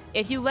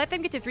 If you let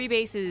them get to 3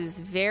 bases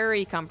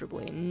very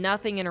comfortably,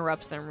 nothing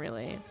interrupts them,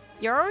 really.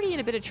 You're already in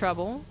a bit of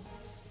trouble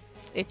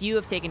if you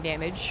have taken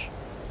damage,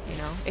 you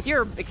know. If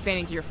you're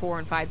expanding to your 4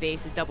 and 5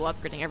 bases, double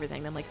upgrading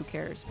everything, then, like, who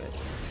cares? But,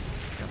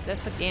 you know,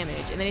 Zest took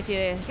damage. And then if you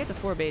get to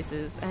 4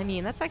 bases, I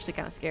mean, that's actually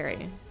kind of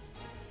scary.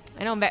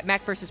 I know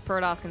mech versus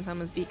Protoss can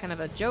sometimes be kind of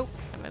a joke,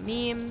 kind of a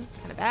meme,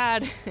 kind of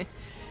bad.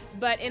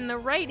 But in the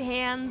right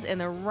hands, in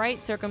the right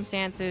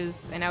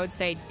circumstances, and I would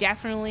say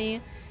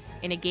definitely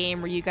in a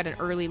game where you got an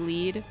early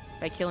lead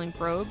by killing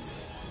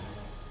probes,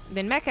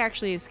 then mech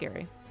actually is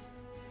scary.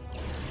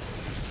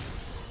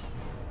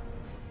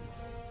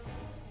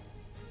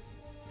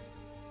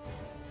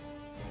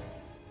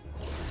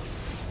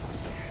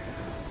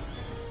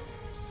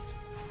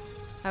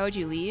 How would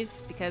you leave?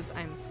 Because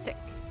I'm sick.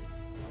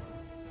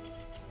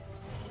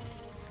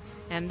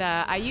 And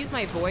I use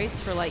my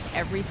voice for, like,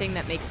 everything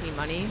that makes me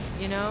money,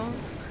 you know?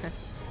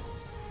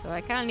 So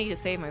I kind of need to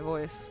save my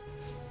voice.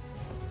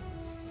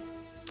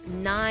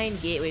 9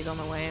 gateways on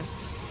the way.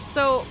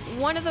 So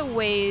one of the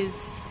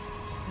ways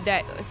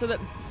that... So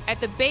that at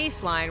the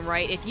baseline,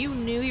 right, if you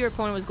knew your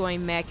opponent was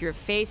going mech, you're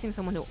facing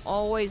someone who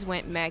always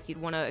went mech,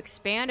 you'd want to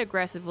expand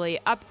aggressively,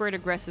 upgrade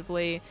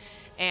aggressively,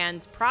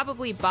 and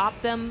probably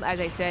bop them, as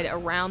I said,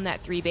 around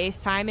that 3 base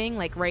timing.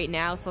 Like right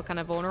now, still kind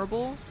of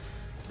vulnerable.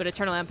 But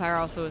Eternal Empire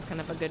also is kind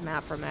of a good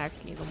map for mech.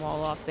 You can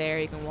wall off there,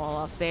 you can wall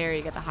off there,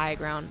 you get the high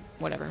ground,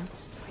 whatever.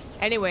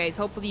 Anyways,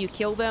 hopefully you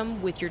kill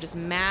them with your just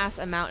mass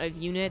amount of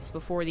units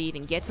before they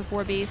even get to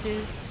 4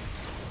 bases.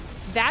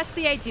 That's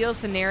the ideal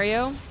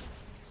scenario.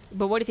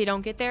 But what if you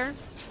don't get there?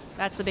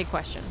 That's the big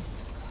question.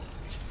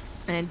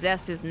 And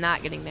Zest is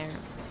not getting there.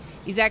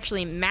 He's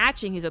actually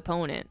matching his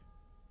opponent.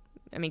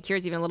 I mean,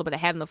 Cure's even a little bit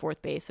ahead in the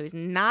 4th base, so he's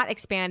not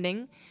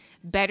expanding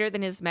better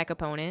than his mech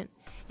opponent.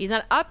 He's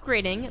not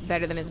upgrading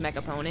better than his mech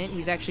opponent.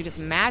 He's actually just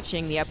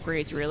matching the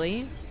upgrades,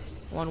 really.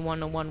 1-1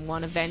 to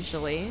 1-1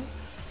 eventually.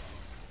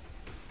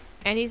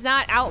 And he's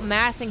not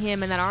outmassing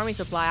him in that army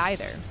supply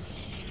either.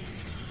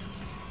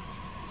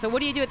 So what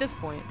do you do at this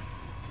point?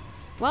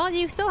 Well,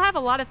 you still have a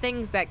lot of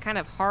things that kind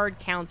of hard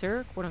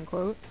counter,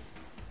 quote-unquote,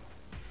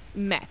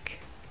 mech.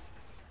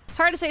 It's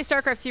hard to say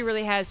StarCraft 2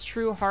 really has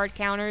true hard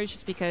counters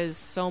just because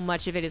so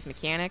much of it is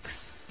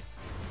mechanics.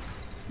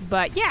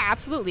 But yeah,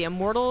 absolutely.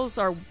 Immortals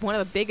are one of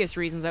the biggest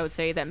reasons I would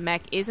say that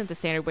mech isn't the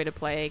standard way to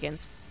play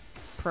against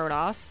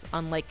Protoss,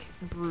 unlike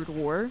Brood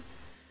War.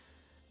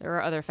 There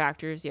are other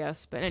factors,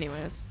 yes, but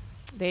anyways.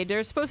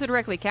 They're supposed to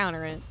directly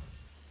counter it.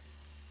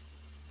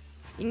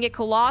 You can get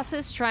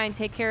Colossus, try and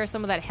take care of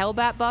some of that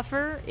Hellbat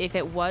buffer if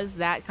it was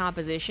that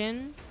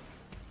composition.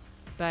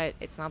 but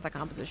it's not the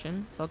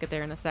composition, so I'll get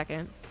there in a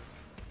second.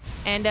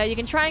 And you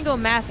can try and go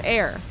mass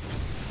air,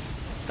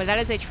 but that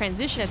is a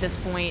transition at this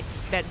point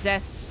that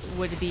Zest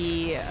would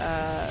be,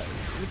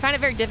 we find it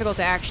very difficult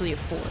to actually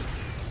afford.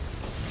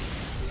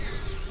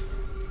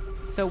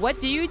 So what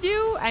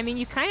do? I mean,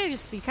 you kind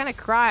of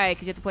cry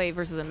because you have to play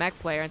versus a mech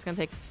player, and it's going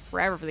to take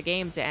forever for the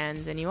game to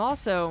end, and you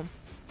also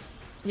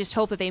just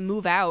hope that they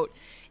move out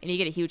and you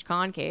get a huge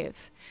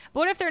concave. But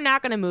what if they're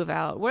not going to move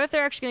out? What if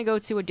they're actually going to go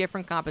to a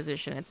different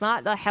composition? It's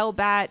not the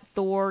Hellbat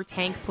Thor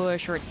tank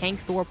push or a tank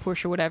Thor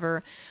push or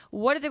whatever.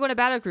 What if they go to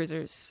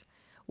battlecruisers?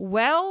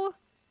 Well,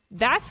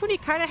 that's when you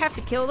kind of have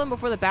to kill them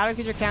before the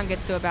battlecruiser count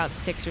gets to about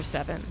 6 or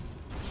 7.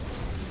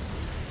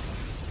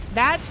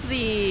 That's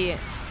the...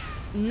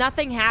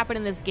 Nothing happened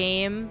in this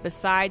game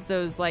besides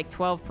those, like,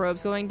 12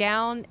 probes going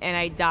down, and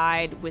I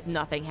died with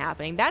nothing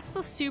happening. That's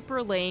the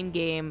super lame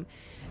game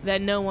that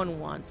no one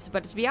wants.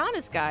 But to be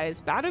honest,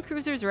 guys,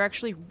 battlecruisers are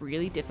actually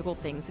really difficult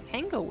things to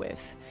tango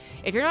with.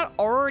 If you're not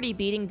already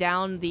beating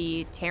down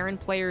the Terran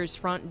player's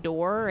front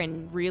door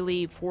and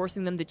really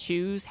forcing them to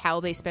choose how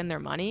they spend their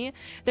money,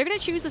 they're going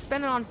to choose to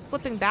spend it on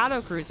flipping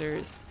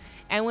battlecruisers.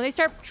 And when they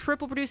start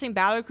triple producing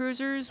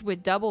battlecruisers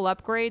with double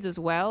upgrades as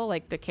well,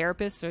 like the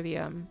Carapace or the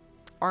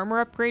armor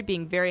upgrade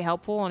being very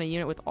helpful on a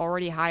unit with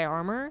already high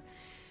armor,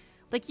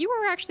 like, you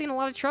are actually in a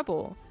lot of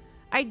trouble.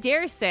 I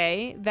dare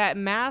say that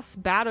mass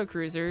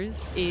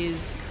battlecruisers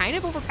is kind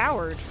of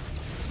overpowered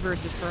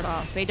versus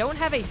Protoss. They don't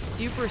have a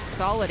super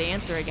solid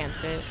answer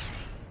against it.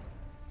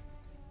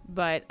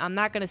 But I'm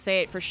not going to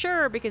say it for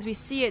sure because we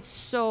see it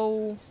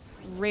so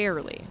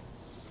rarely.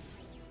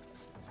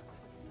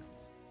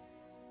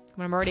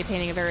 I'm already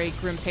painting a very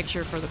grim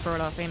picture for the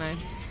Protoss, ain't I?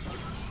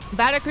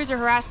 Battlecruiser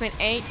harassment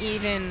ain't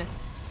even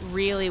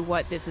really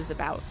what this is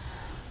about.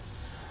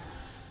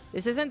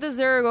 This isn't the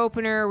Zerg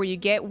opener where you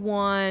get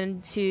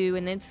 1, 2,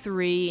 and then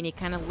 3, and you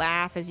kind of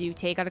laugh as you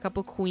take out a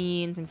couple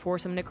queens and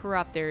force them into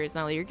corruptors.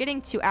 Now you're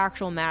getting to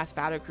actual mass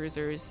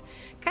battlecruisers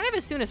kind of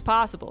as soon as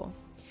possible.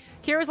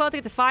 Kira's allowed to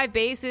get to 5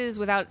 bases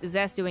without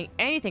Zest doing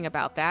anything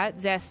about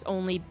that. Zest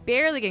only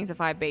barely getting to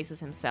 5 bases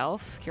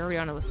himself. Kira already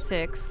on to the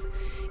 6th.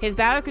 His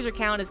battlecruiser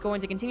count is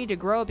going to continue to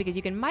grow because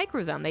you can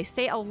micro them. They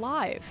stay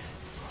alive.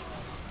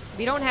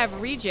 We don't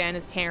have regen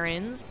as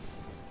Terrans.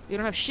 We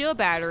don't have shield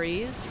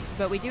batteries,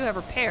 but we do have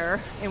repair,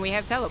 and we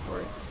have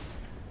teleport.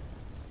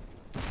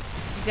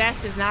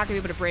 Zest is not going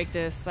to be able to break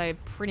this. I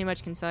pretty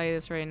much can tell you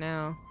this right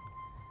now.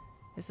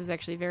 This is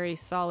actually very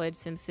solid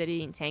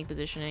SimCity and tank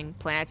positioning.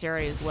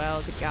 Planetary as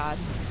well, good god.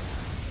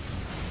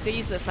 Good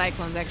use of the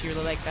Cyclones, actually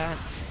really like that.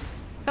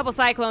 A couple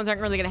Cyclones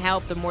aren't really going to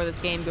help the more this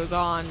game goes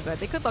on,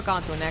 but they could look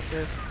onto a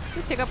Nexus.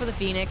 Could pick up with a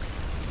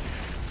Phoenix.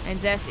 And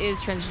Zest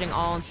is transitioning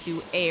all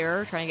into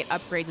air, trying to get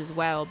upgrades as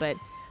well, but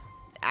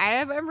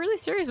I'm really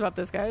serious about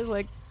this, guys.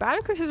 Like,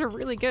 battlecruisers are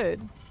really good.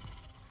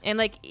 And,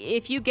 like,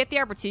 if you get the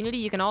opportunity,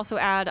 you can also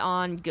add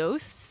on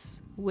ghosts,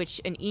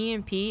 which an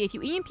EMP, if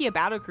you EMP a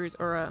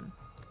battlecruiser,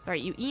 or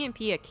you EMP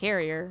a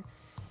carrier,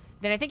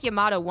 then I think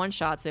Yamato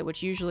one-shots it,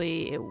 which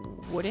usually it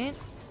wouldn't.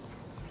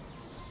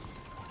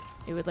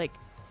 It would, like,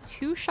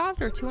 2-shot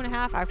or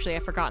 2.5? Actually,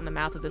 I've forgotten the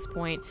math at this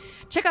point.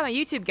 Check out my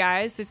YouTube,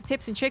 guys. There's a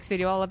tips and tricks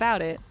video all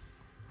about it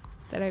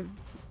that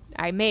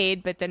I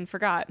made, but then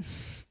forgot.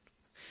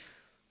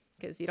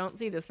 Because you don't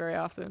see this very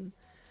often.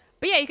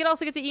 But yeah, you could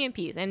also get to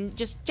EMPs, and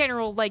just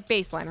general, like,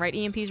 baseline, right?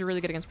 EMPs are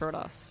really good against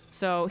Protoss.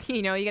 So,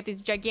 you know, you get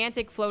these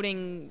gigantic,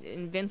 floating,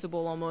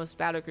 invincible, almost,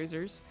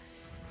 battlecruisers.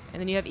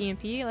 And then you have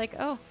EMP, like,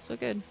 oh, so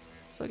good.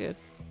 So good.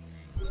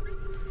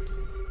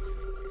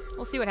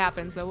 We'll see what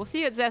happens, though. We'll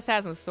see what Zest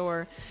has in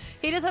store.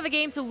 He does have a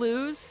game to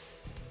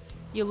lose.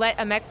 You let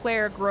a mech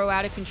player grow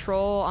out of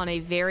control on a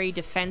very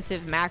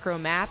defensive macro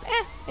map.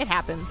 It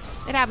happens.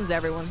 It happens to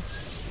everyone.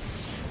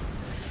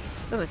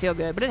 Doesn't feel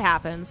good, but it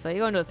happens. So you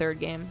go into a 3rd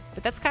game.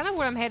 But that's kind of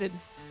where I'm headed.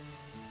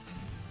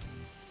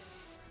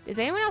 Does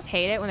anyone else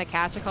hate it when the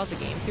caster calls the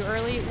game too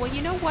early? Well,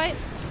 you know what?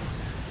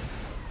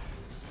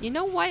 You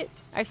know what?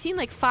 I've seen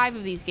like 5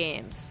 of these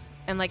games,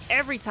 and like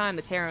every time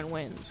the Terran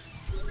wins.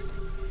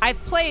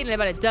 I've played in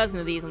about a dozen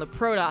of these on the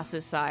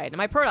Protoss' side, and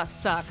my Protoss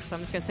sucks, so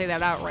I'm just gonna say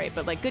that outright,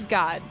 but like, good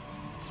god.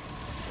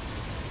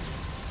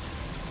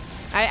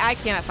 I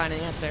cannot find an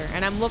answer,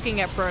 and I'm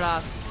looking at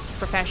Protoss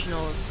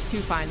professionals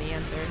to find the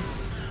answer.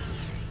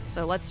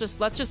 So let's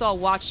just all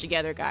watch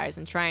together, guys,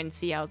 and try and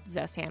see how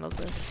Zest handles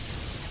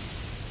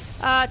this.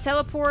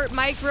 Teleport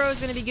micro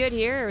is gonna be good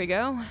here. Here we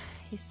go.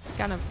 He's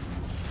kind of,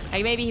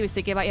 like, maybe he was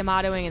thinking about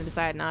Yamatoing and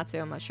decided not to.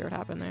 I'm not sure what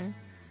happened there.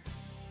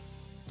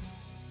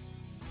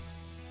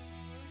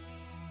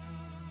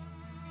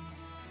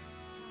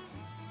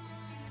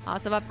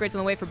 Lots of upgrades on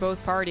the way for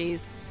both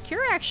parties.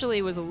 Cure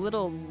actually was a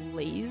little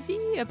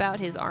lazy about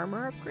his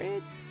armor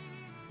upgrades,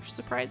 which is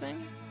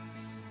surprising.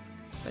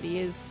 But he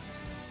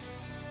is...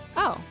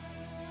 Oh.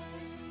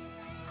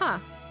 Huh.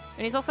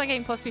 And he's also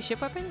getting +2 ship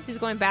weapons? He's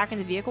going back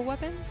into vehicle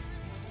weapons?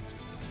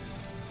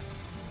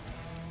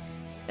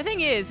 The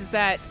thing is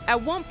that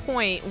at one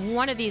point,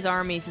 one of these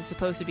armies is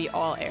supposed to be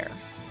all air.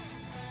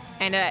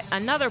 And at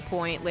another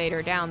point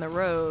later down the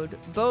road,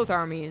 both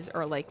armies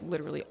are like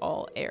literally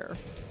all air.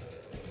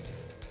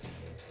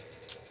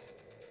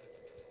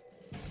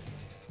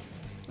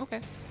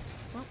 Okay.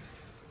 Well.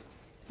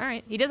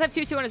 Alright. He does have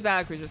 2-2 on his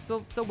battlecruisers.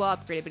 Still well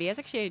upgraded, but he has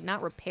actually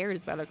not repaired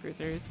his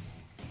battlecruisers.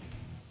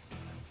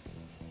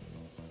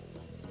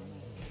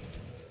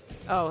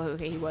 Oh,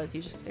 okay, he was.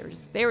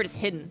 They were just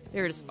hidden.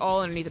 They were just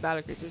all underneath the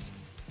battlecruisers.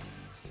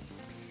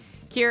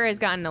 Cure has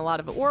gotten a lot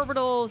of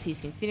orbitals.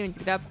 He's continuing to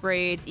get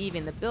upgrades,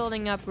 even the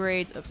building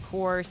upgrades, of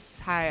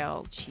course.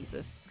 Oh,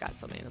 Jesus. He's got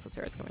so many missile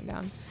turrets coming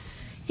down.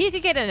 He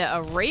could get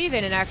a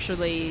Raven and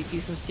actually do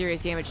some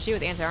serious damage, too,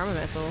 with anti-armor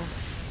missile.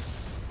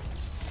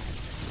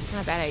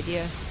 Not a bad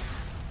idea.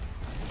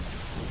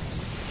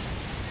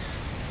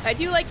 I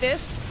do like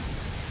this,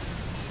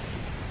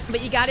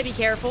 but you gotta be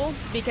careful,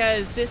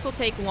 because this will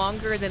take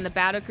longer than the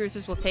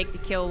battlecruisers will take to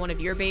kill one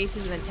of your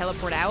bases and then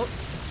teleport out.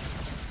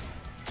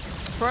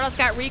 Protoss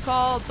got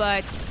recall,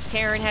 but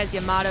Terran has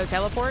Yamato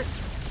teleport.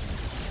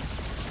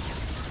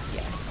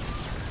 Yeah.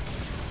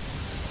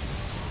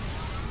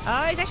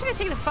 He's actually gonna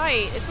take the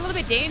fight. It's a little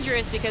bit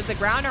dangerous because the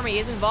ground army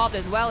is involved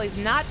as well. He's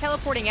not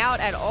teleporting out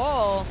at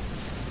all.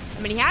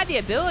 I mean, he had the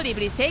ability,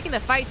 but he's taking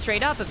the fight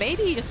straight up. But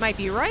maybe he just might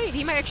be right.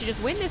 He might actually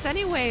just win this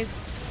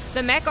anyways.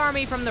 The mech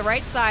army from the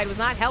right side was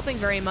not helping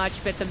very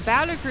much, but the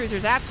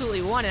battlecruisers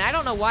absolutely won, and I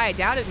don't know why I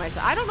doubted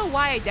myself. I don't know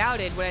why I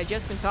doubted what I'd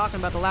just been talking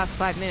about the last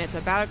 5 minutes.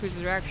 The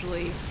battlecruisers are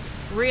actually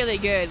really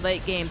good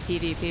late-game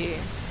TVP.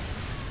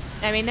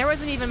 I mean, there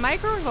wasn't even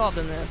micro involved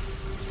in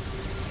this.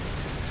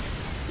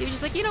 He was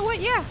just like, you know what?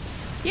 Yeah,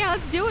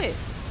 let's do it.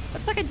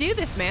 Let's fucking do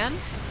this, man.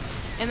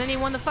 And then he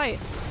won the fight.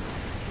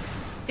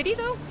 Did he,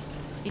 though?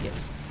 He did.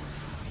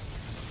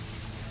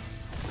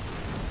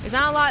 There's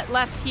not a lot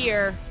left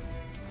here.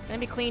 It's gonna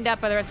be cleaned up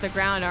by the rest of the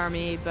ground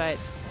army, but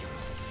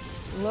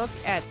look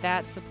at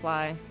that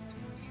supply.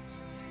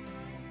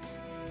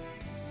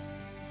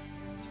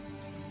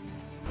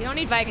 You don't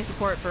need Viking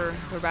support for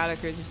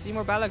battlecruisers. You see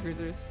more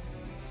battlecruisers.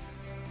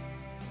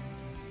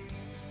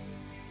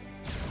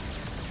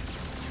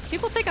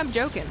 People think I'm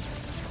joking.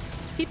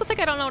 People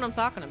think I don't know what I'm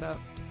talking about.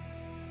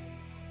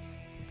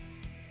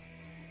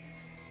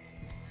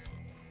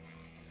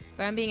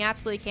 But I'm being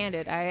absolutely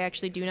candid. I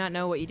actually do not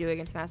know what you do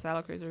against mass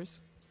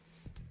battlecruisers.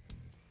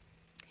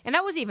 And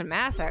that wasn't even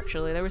mass,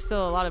 actually. There was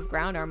still a lot of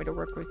ground army to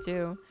work with,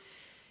 too.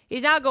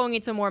 He's now going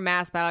into more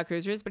mass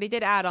battlecruisers, but he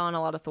did add on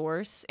a lot of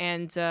Thors.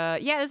 And, yeah,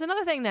 there's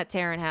another thing that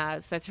Terran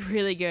has that's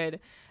really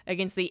good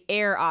against the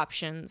air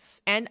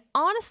options. And,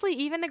 honestly,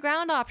 even the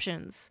ground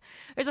options.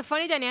 There's a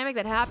funny dynamic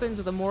that happens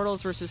with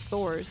Immortals versus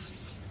Thors.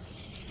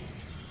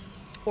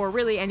 Or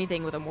really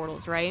anything with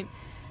Immortals, right?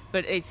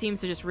 But it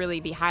seems to just really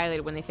be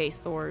highlighted when they face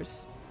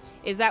Thors.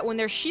 Is that when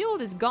their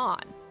shield is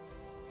gone,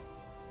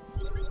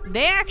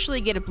 they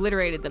actually get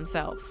obliterated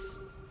themselves.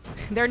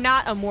 They're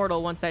not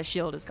immortal once that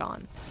shield is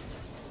gone.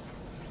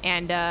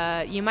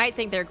 And you might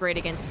think they're great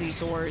against the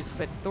Thors,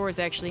 but Thors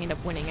actually end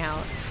up winning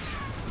out.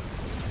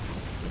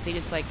 If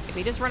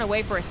they just run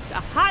away for a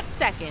hot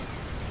second.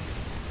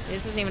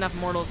 This isn't even enough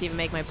mortals to even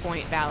make my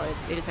point valid.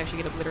 They just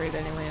actually get obliterated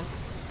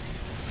anyways.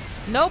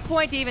 No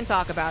point to even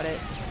talk about it.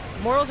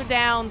 Mortals are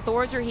down,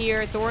 Thors are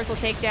here. Thors will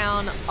take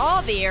down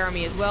all the air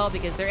army as well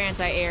because their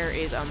anti-air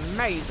is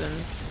amazing.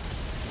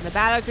 And the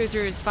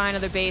battlecruisers find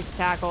another base to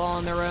tackle all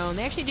on their own.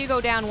 They actually do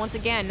go down once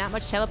again. Not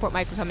much teleport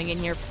micro coming in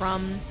here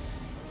from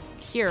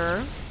Cure.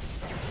 And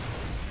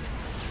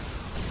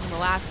the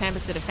last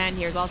Tempest to defend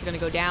here is also going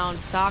to go down.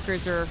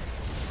 Stalkers are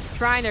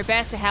trying their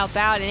best to help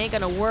out. It ain't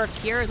going to work.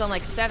 Cure is on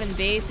like 7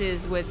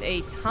 bases with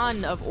a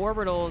ton of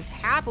orbitals,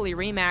 happily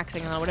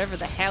remaxing on whatever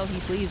the hell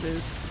he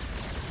pleases.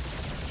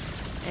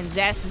 And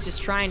Zest is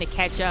just trying to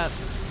catch up.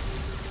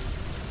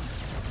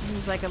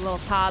 He's like a little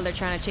toddler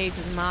trying to chase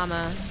his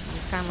mama.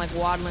 He's kind of like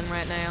waddling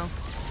right now.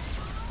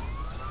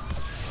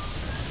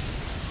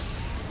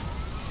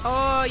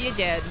 Oh, you're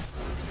dead.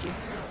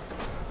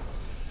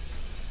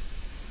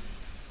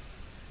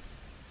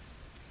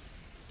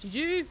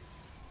 GG.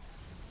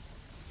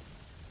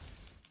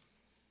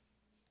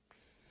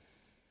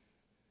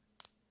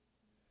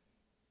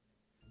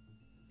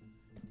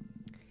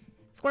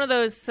 It's one of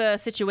those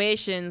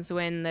situations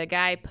when the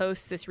guy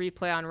posts this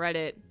replay on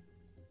Reddit.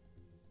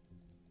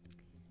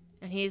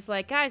 And he's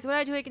like, guys, what do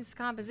I do against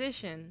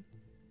composition?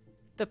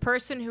 The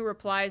person who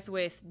replies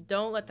with,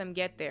 don't let them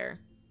get there,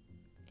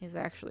 is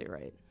actually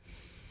right.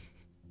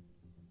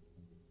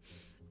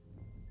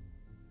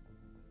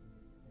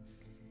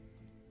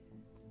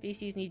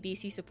 BCs need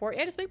BC support.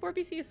 Yeah, just make more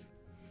BCs.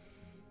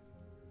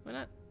 Why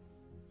not?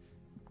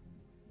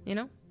 You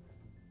know?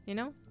 You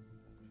know?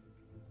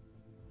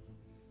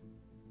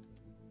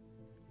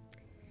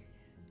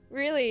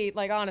 Really,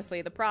 like,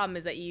 honestly, the problem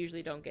is that you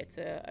usually don't get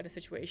to a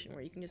situation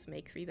where you can just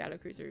make 3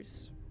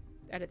 battlecruisers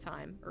at a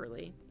time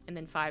early, and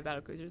then 5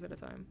 battlecruisers at a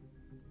time.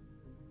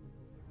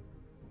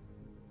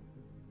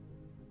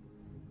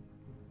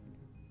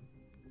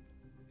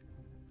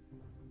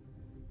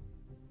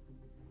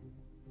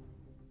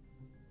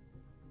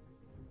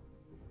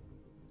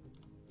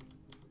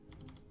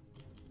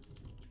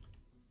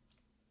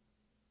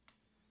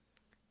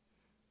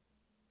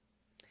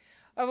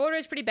 Void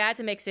Ray's pretty bad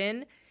to mix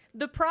in.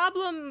 The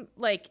problem,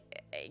 like,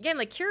 again,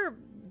 like, Cure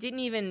didn't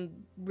even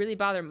really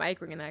bother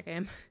microing in that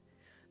game.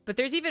 But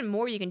there's even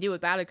more you can do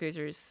with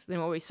battlecruisers than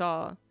what we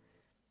saw.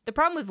 The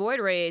problem with Void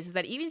Rays is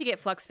that even if you get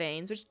Flux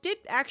Veins, which did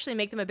actually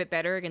make them a bit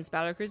better against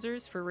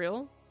battlecruisers, for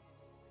real,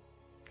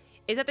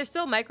 is that they're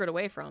still microed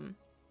away from.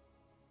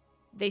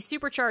 They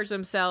supercharge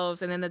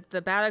themselves, and then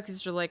the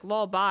battlecruisers are like,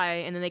 lol,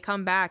 bye, and then they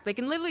come back. They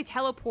can literally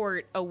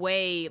teleport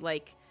away,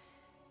 like,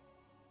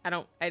 I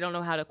don't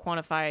know how to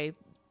quantify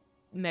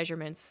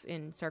measurements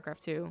in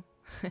StarCraft 2.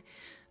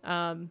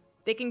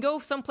 They can go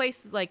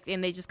someplace, like,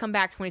 and they just come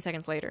back 20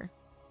 seconds later,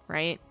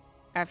 right?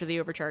 After the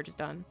overcharge is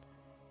done.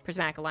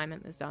 Prismatic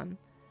alignment is done.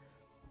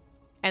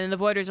 And then the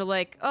Voiders are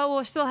like, oh, well,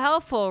 it's still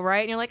helpful,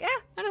 right? And you're like,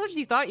 not as much as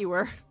you thought you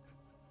were.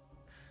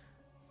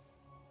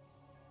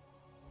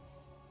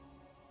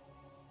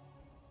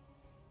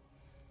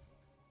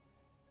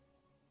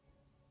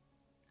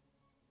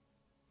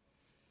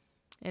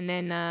 And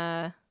then,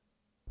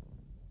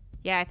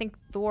 yeah, I think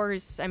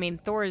Thor's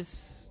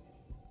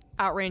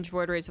outrange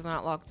Void Rays if they're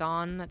not locked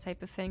on, that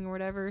type of thing or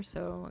whatever.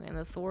 So, and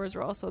the Thors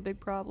are also a big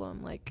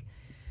problem. Like,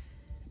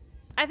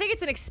 I think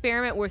it's an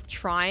experiment worth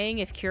trying.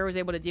 If Cure was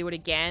able to do it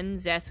again,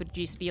 Zest would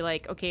just be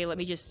like, okay, let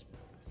me just...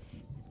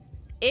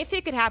 If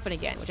it could happen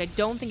again, which I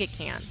don't think it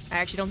can. I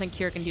actually don't think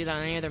Cure can do that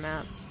on any other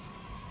map.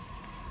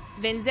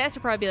 Then Zest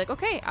would probably be like,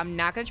 okay, I'm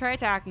not going to try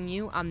attacking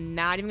you. I'm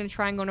not even going to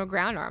try and go into a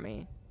ground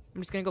army.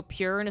 I'm just going to go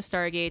pure into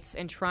Stargates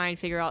and try and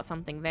figure out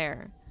something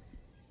there.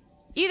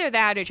 Either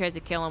that or he tries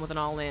to kill him with an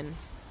all-in,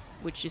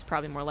 which is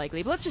probably more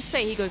likely. But let's just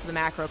say he goes to the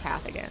macro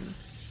path again.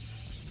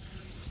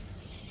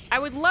 I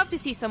would love to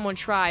see someone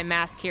try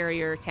Mass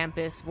Carrier,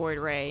 Tempest, Void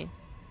Ray.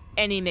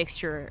 Any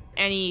mixture,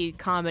 any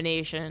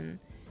combination.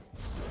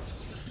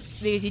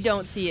 Because you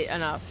don't see it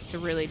enough to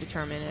really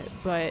determine it.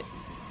 But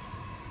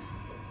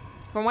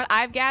from what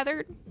I've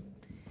gathered,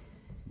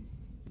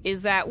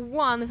 is that,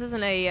 one, this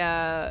isn't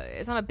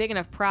it's not a big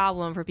enough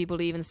problem for people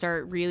to even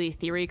start really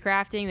theory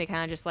crafting. They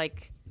kind of just,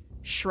 like,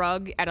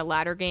 shrug at a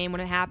ladder game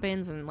when it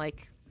happens and,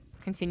 like,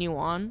 continue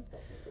on.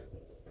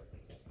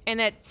 And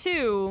at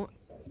two,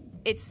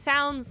 it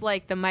sounds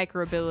like the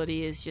micro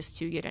ability is just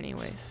too good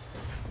anyways,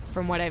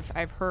 from what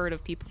I've heard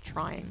of people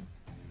trying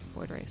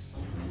Void Rays.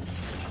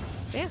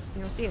 So yeah,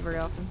 you don't see it very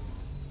often.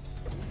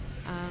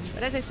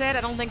 But as I said,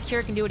 I don't think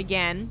Cure can do it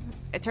again.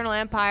 Eternal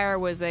Empire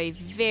was a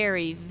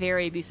very,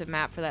 very abusive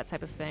map for that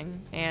type of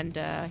thing, and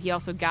he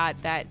also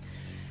got that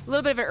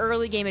little bit of an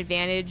early game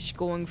advantage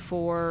going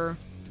for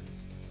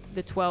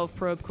the 12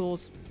 probe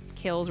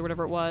kills or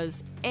whatever it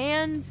was,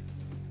 and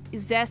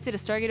Zest did a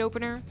Stargate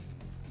opener,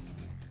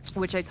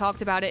 which I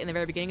talked about it in the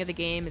very beginning of the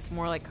game. It's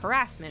more like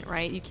harassment,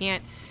 right? You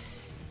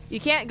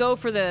can't go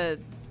for the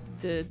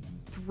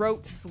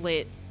throat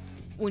slit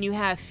when you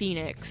have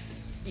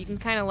Phoenix. You can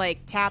kind of like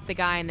tap the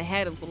guy in the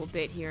head a little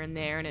bit here and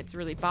there, and it's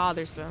really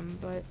bothersome,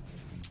 but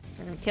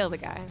you're gonna kill the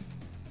guy.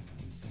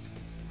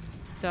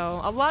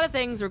 So a lot of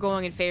things were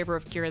going in favor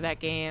of Cure that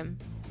game,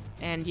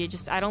 and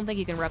I don't think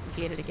you can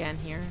replicate it again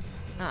here.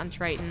 Not on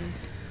Triton,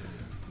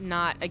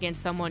 not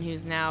against someone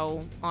who's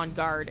now on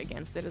guard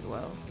against it as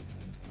well.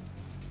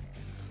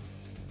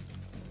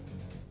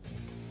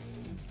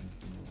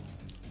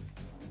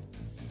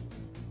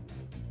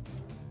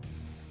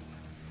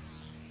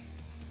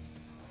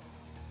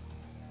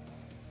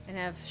 And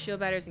have shield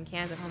batters and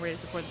cans at home ready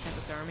to support the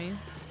Tempest army.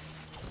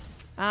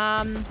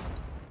 I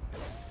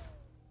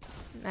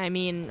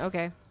mean,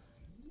 okay.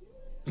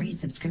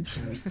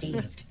 Resubscription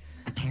received.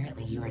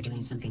 Apparently you are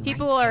doing something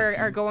People right,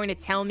 are going to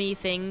tell me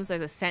things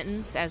as a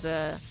sentence, as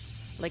a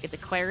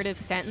declarative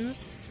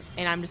sentence,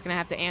 and I'm just gonna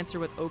have to answer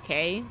with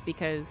okay,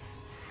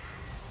 because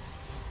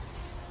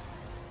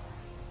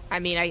I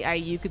mean,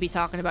 you could be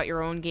talking about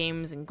your own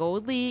games in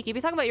Gold League. You could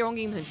be talking about your own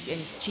games in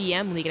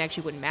GM League. It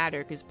actually wouldn't matter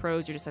because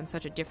pros are just on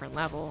such a different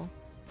level.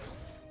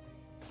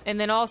 And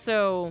then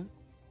also,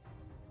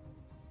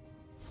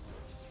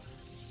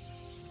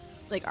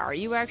 like, are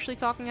you actually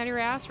talking out of your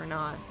ass or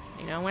not?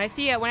 You know, when I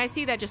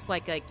see that, just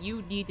like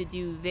you need to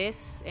do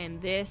this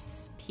and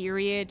this.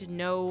 Period.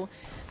 No,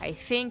 I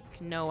think.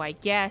 No, I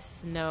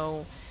guess.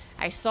 No,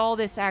 I saw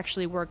this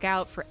actually work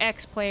out for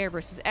X player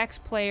versus X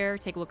player.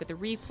 Take a look at the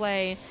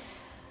replay.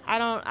 I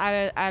don't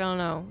know. I don't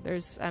know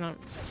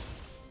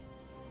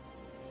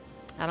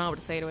what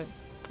to say to it,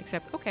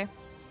 except okay.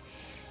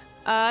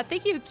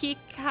 Thank you,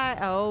 Kikai.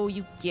 Oh,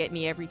 you get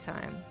me every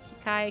time.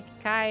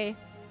 Kikai.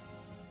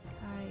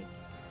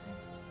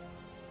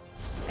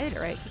 I did it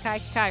right.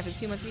 Kikai for the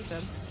 2 month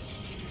resub.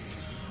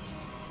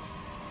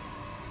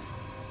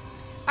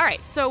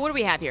 Alright, so what do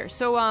we have here?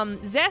 So,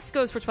 Zest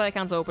goes for Twilight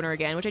Council opener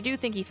again, which I do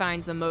think he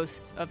finds the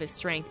most of his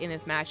strength in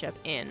this matchup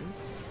in.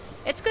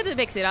 It's good to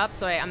mix it up,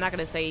 so I'm not going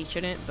to say he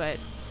shouldn't, but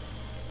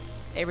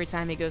every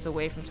time he goes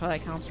away from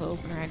Twilight Council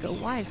opener, I go,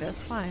 why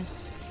Zest? Why?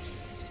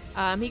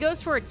 He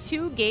goes for a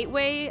 2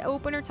 gateway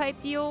opener type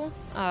deal,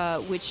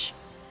 which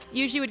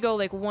usually would go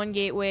like 1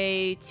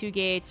 gateway, 2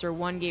 gates, or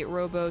 1 gate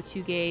robo,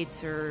 2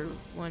 gates, or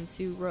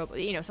 1-2 robo,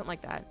 you know, something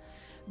like that.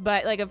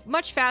 But like a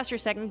much faster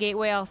second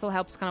gateway also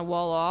helps kind of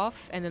wall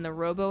off, and then the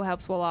Robo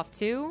helps wall off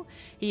too.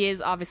 He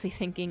is obviously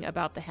thinking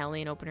about the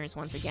Hellion openers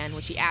once again,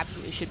 which he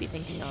absolutely should be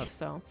thinking of.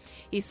 So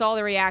he saw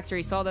the reactor,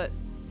 he saw that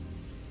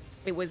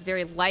it was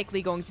very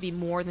likely going to be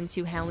more than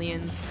 2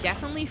 Hellions,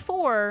 definitely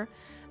 4,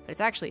 but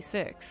it's actually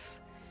 6.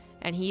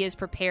 And he is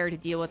prepared to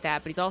deal with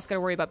that, but he's also got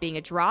to worry about being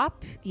a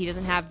drop. He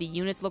doesn't have the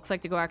units, looks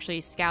like, to go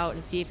actually scout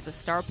and see if it's a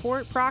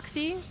starport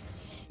proxy.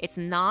 It's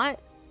not.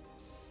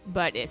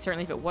 But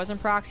certainly if it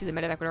wasn't proxy, the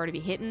medevac would already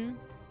be hitting.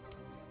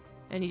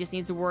 And he just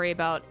needs to worry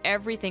about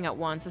everything at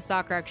once. The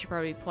Stockcraft should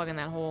probably be plugging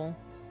that hole.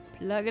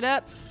 Plug it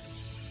up.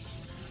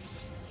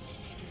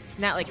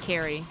 Not like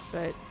carry,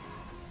 but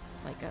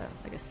like a...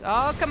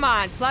 Oh, come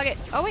on. Plug it.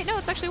 Oh, wait, no,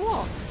 it's actually a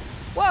wall.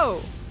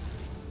 Whoa.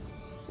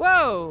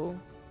 Whoa.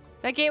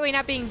 That gateway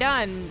not being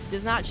done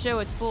does not show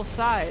its full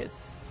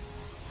size.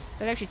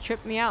 That actually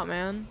tripped me out,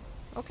 man.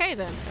 Okay,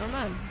 then. Never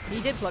mind.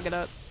 He did plug it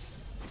up.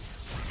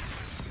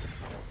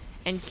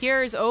 And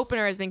Cure's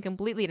opener has been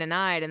completely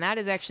denied, and that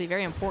is actually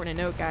very important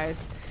to note,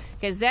 guys.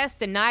 Because Zest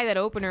denied that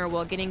opener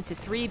while getting to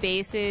 3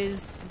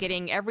 bases,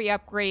 getting every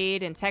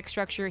upgrade and tech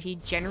structure he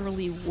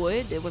generally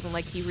would. It wasn't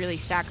like he really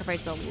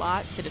sacrificed a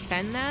lot to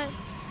defend that.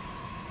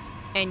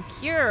 And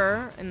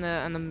Cure, on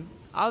the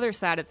other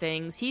side of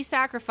things, he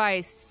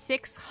sacrificed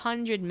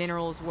 600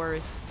 minerals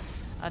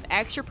worth of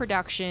extra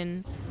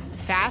production,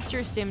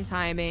 faster stim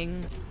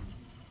timing,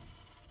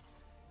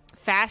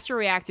 faster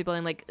reactor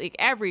building, like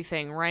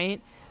everything,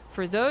 right?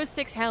 For those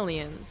 6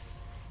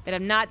 Hellions that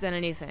have not done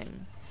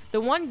anything.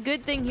 The one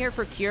good thing here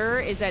for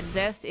Cure is that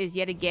Zest is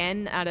yet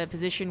again at a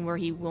position where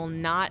he will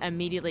not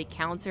immediately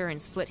counter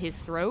and slit his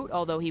throat,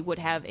 although he would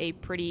have a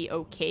pretty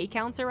okay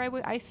counter,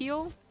 I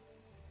feel.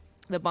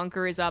 The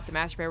bunker is up, the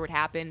master repair would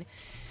happen.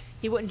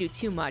 He wouldn't do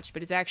too much,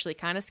 but it's actually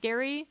kind of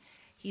scary.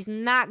 He's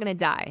not going to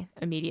die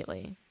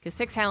immediately, because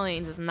 6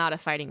 Hellions is not a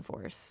fighting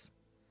force.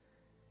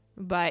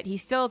 But he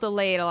still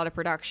delayed a lot of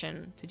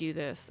production to do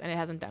this, and it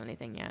hasn't done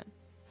anything yet.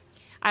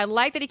 I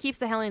like that he keeps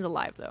the Hellions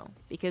alive, though,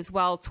 because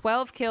while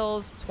 12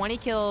 kills, 20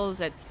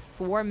 kills at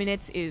 4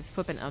 minutes is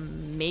flipping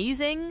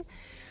amazing,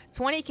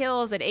 20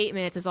 kills at 8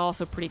 minutes is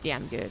also pretty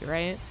damn good,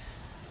 right?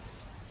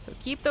 So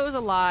keep those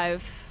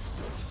alive.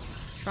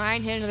 Try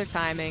and hit another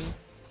timing.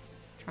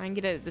 Try and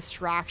get a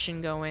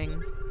distraction going.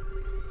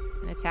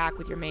 And attack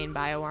with your main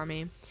bio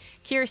army.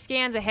 Cure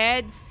scans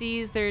ahead,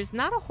 sees there's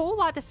not a whole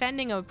lot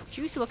defending a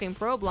juicy-looking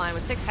probe line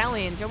with 6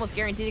 Hellions. You're almost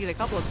guaranteed to get a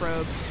couple of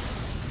probes.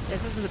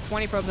 This isn't the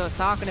 20 probes I was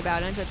talking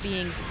about. It ends up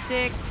being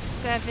 6,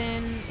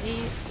 7,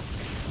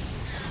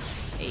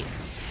 8,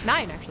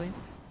 9, actually.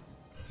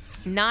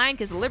 9,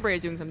 because the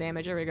Liberator's doing some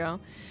damage. There we go.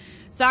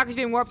 Soccer's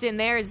being warped in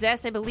there.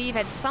 Zest, I believe,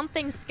 had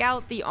something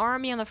scout the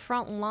army on the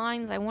front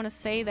lines. I want to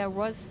say there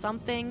was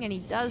something, and he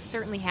does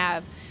certainly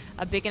have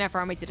a big enough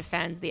army to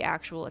defend the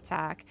actual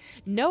attack.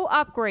 No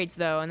upgrades,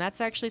 though, and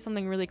that's actually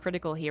something really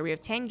critical here. We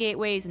have 10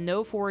 gateways,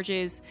 no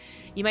forges.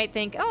 You might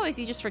think, oh, is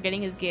he just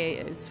forgetting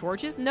his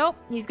forges? Nope.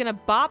 He's going to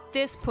bop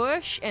this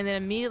push and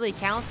then immediately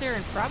counter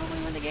and probably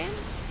win the game.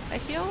 I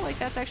feel like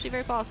that's actually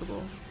very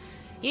possible.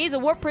 He needs a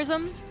Warp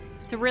Prism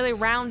to really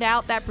round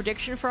out that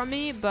prediction from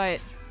me, but...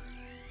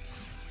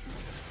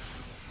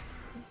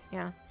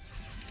 yeah.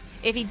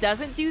 If he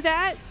doesn't do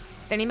that,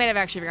 then he might have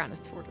actually forgotten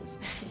his forges.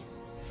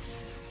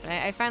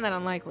 I find that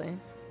unlikely.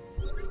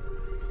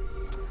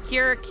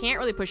 Cure can't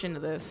really push into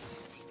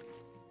this.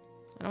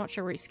 I'm not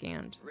sure where he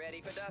scanned.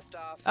 Ready for dust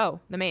off. Oh,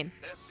 the main.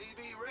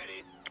 SCV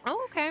ready.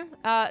 Oh,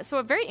 okay. So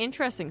a very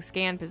interesting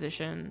scan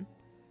position.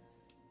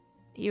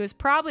 He was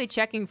probably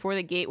checking for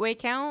the gateway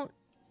count.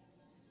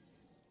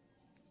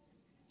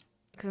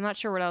 Because I'm not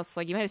sure what else.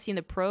 Like, you might have seen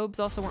the probes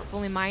also weren't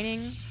fully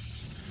mining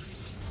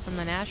from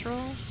the natural.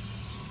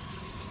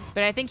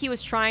 But I think he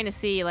was trying to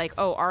see, like,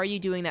 oh, are you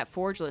doing that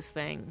forgeless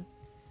thing?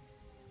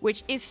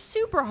 Which is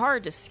super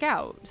hard to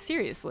scout,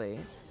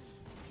 seriously.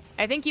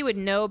 I think you would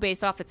know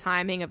based off the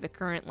timing of the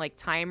current, like,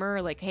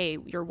 timer, like, hey,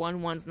 your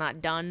 1-1's not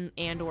done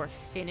and or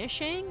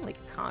finishing, like,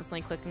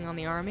 constantly clicking on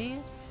the army.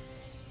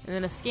 And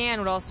then a scan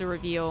would also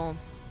reveal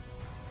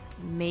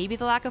maybe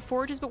the lack of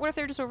forges, but what if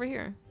they're just over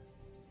here?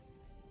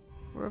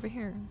 We're over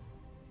here.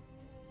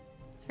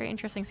 It's a very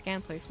interesting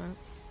scan placement.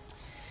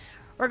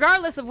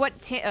 Regardless of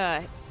what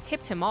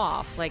tipped him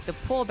off, like, the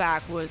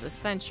pullback was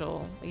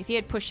essential. Like, if he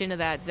had pushed into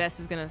that, Zest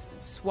is going to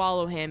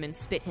swallow him and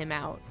spit him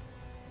out.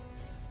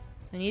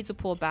 So he needs to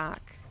pull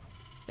back.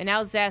 But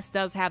now Zest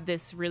does have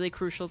this really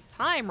crucial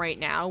time right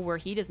now where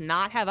he does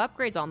not have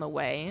upgrades on the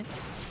way.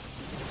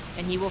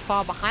 And he will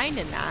fall behind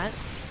in that.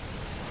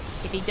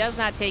 If he does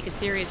not take a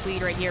serious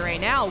lead right here,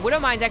 right now,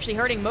 Widowmine's actually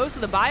hurting most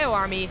of the bio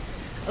army.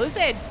 At least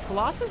they had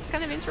Colossus,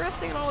 kind of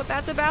interesting and all what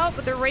that's about,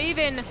 but the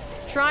Raven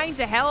trying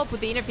to help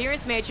with the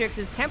interference matrix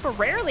is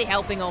temporarily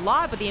helping a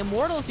lot, but the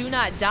Immortals do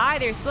not die.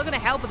 They're still going to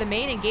help with the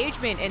main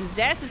engagement, and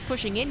Zest is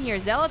pushing in here.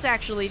 Zealot's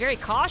actually very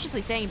cautiously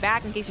staying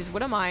back in case there's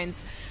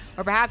Widowmines,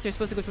 or perhaps they're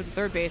supposed to go towards the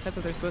third base. That's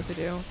what they're supposed to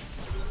do.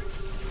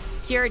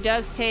 Cure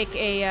does take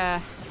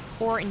a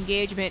poor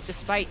engagement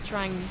despite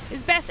trying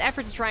his best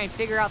effort to try and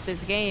figure out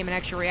this game and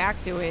actually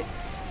react to it.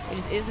 It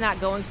just is not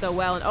going so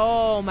well. And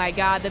oh my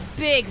god, the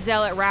big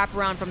Zealot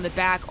wraparound from the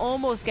back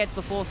almost gets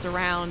the full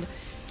surround.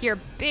 Kier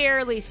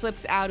barely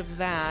slips out of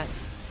that.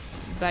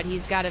 But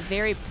he's got a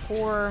very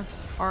poor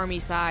army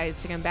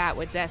size to combat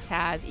what Zest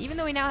has, even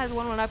though he now has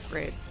 1/1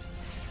 upgrades.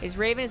 His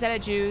Raven is out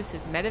of juice,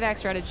 his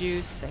Medivacs are out of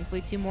juice.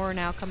 Thankfully 2 more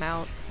now come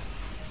out.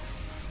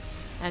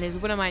 And his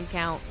Widowmine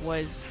count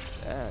was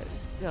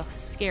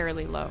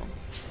scarily low.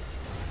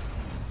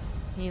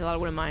 You need a lot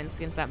of Widowmines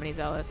against that many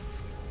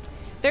Zealots.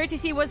 3rd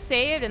TC was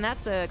saved, and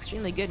that's the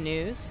extremely good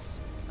news.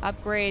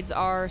 Upgrades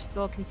are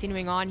still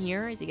continuing on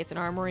here as he gets an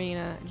armory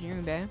and an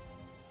engineering bay.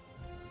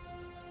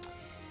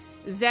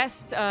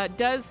 Zest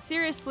does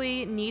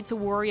seriously need to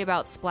worry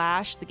about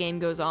Splash. The game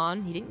goes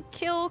on. He didn't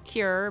kill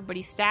Cure, but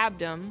he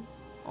stabbed him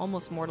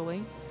almost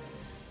mortally.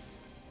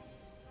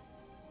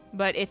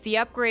 But if the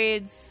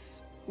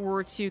upgrades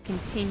were to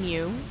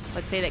continue,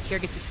 let's say that Cure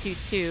gets a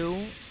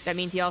 2-2, that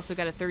means he also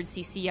got a 3rd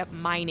CC up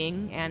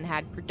mining and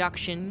had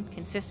production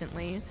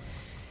consistently.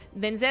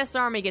 Then Zest's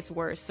army gets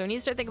worse, so he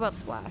needs to start thinking about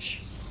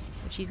Splash,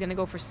 which he's going to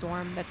go for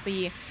Storm. That's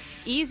the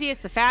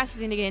easiest, the fastest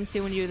thing to get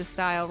into when you do the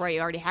style, right?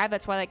 You already have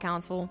that Twilight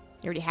Council.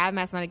 You already have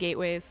mass amount of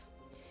gateways.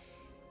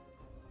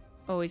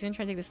 Oh, he's going to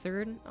try to take this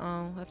 3rd?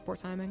 Oh, that's poor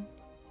timing.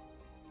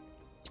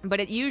 But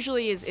it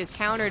usually is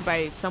countered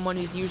by someone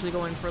who's usually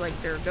going for, like,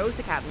 their Ghost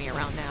Academy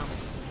around now.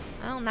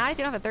 Well, not if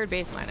you don't have a 3rd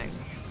base mining.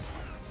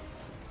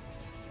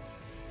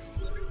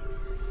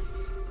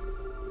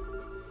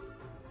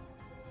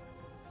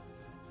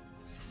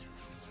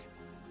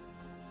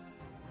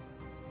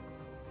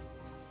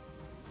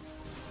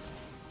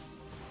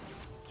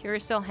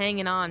 Cure's still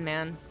hanging on,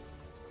 man.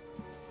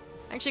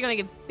 Actually gonna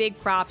give big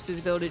props to his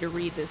ability to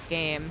read this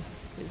game.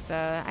 Because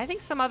I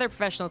think some other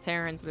professional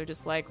Terrans would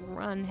just like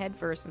run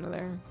headfirst into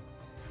there.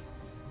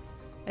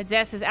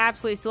 Zest is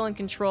absolutely still in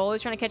control.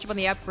 He's trying to catch up on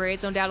the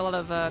upgrades. No doubt a lot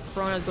of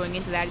Chronos going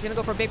into that. He's gonna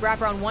go for a big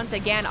wraparound once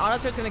again. Auto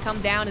turret's gonna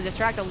come down and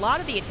distract a lot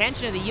of the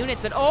attention of the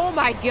units, but oh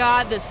my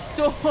god, the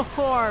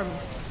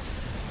storms!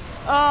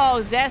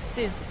 Oh, Zest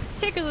is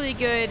particularly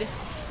good.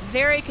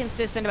 Very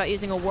consistent about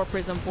using a Warp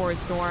Prism for his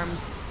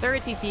storms.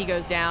 3rd TC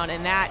goes down,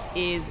 and that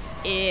is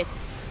it.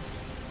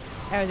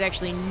 That was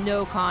actually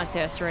no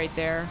contest right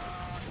there.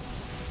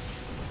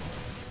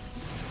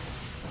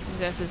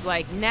 Zest is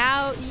like,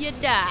 now you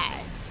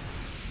die.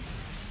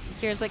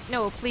 Kira's like,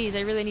 no, please,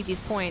 I really need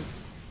these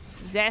points.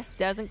 Zest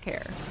doesn't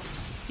care.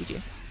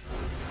 GG.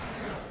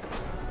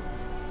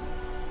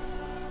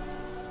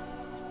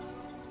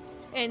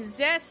 And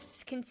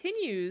Zest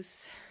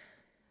continues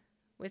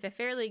with a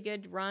fairly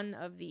good run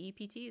of the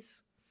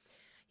EPTs.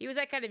 He was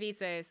at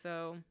Katowice,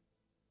 so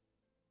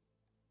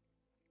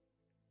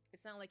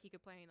it's not like he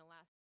could play in the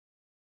last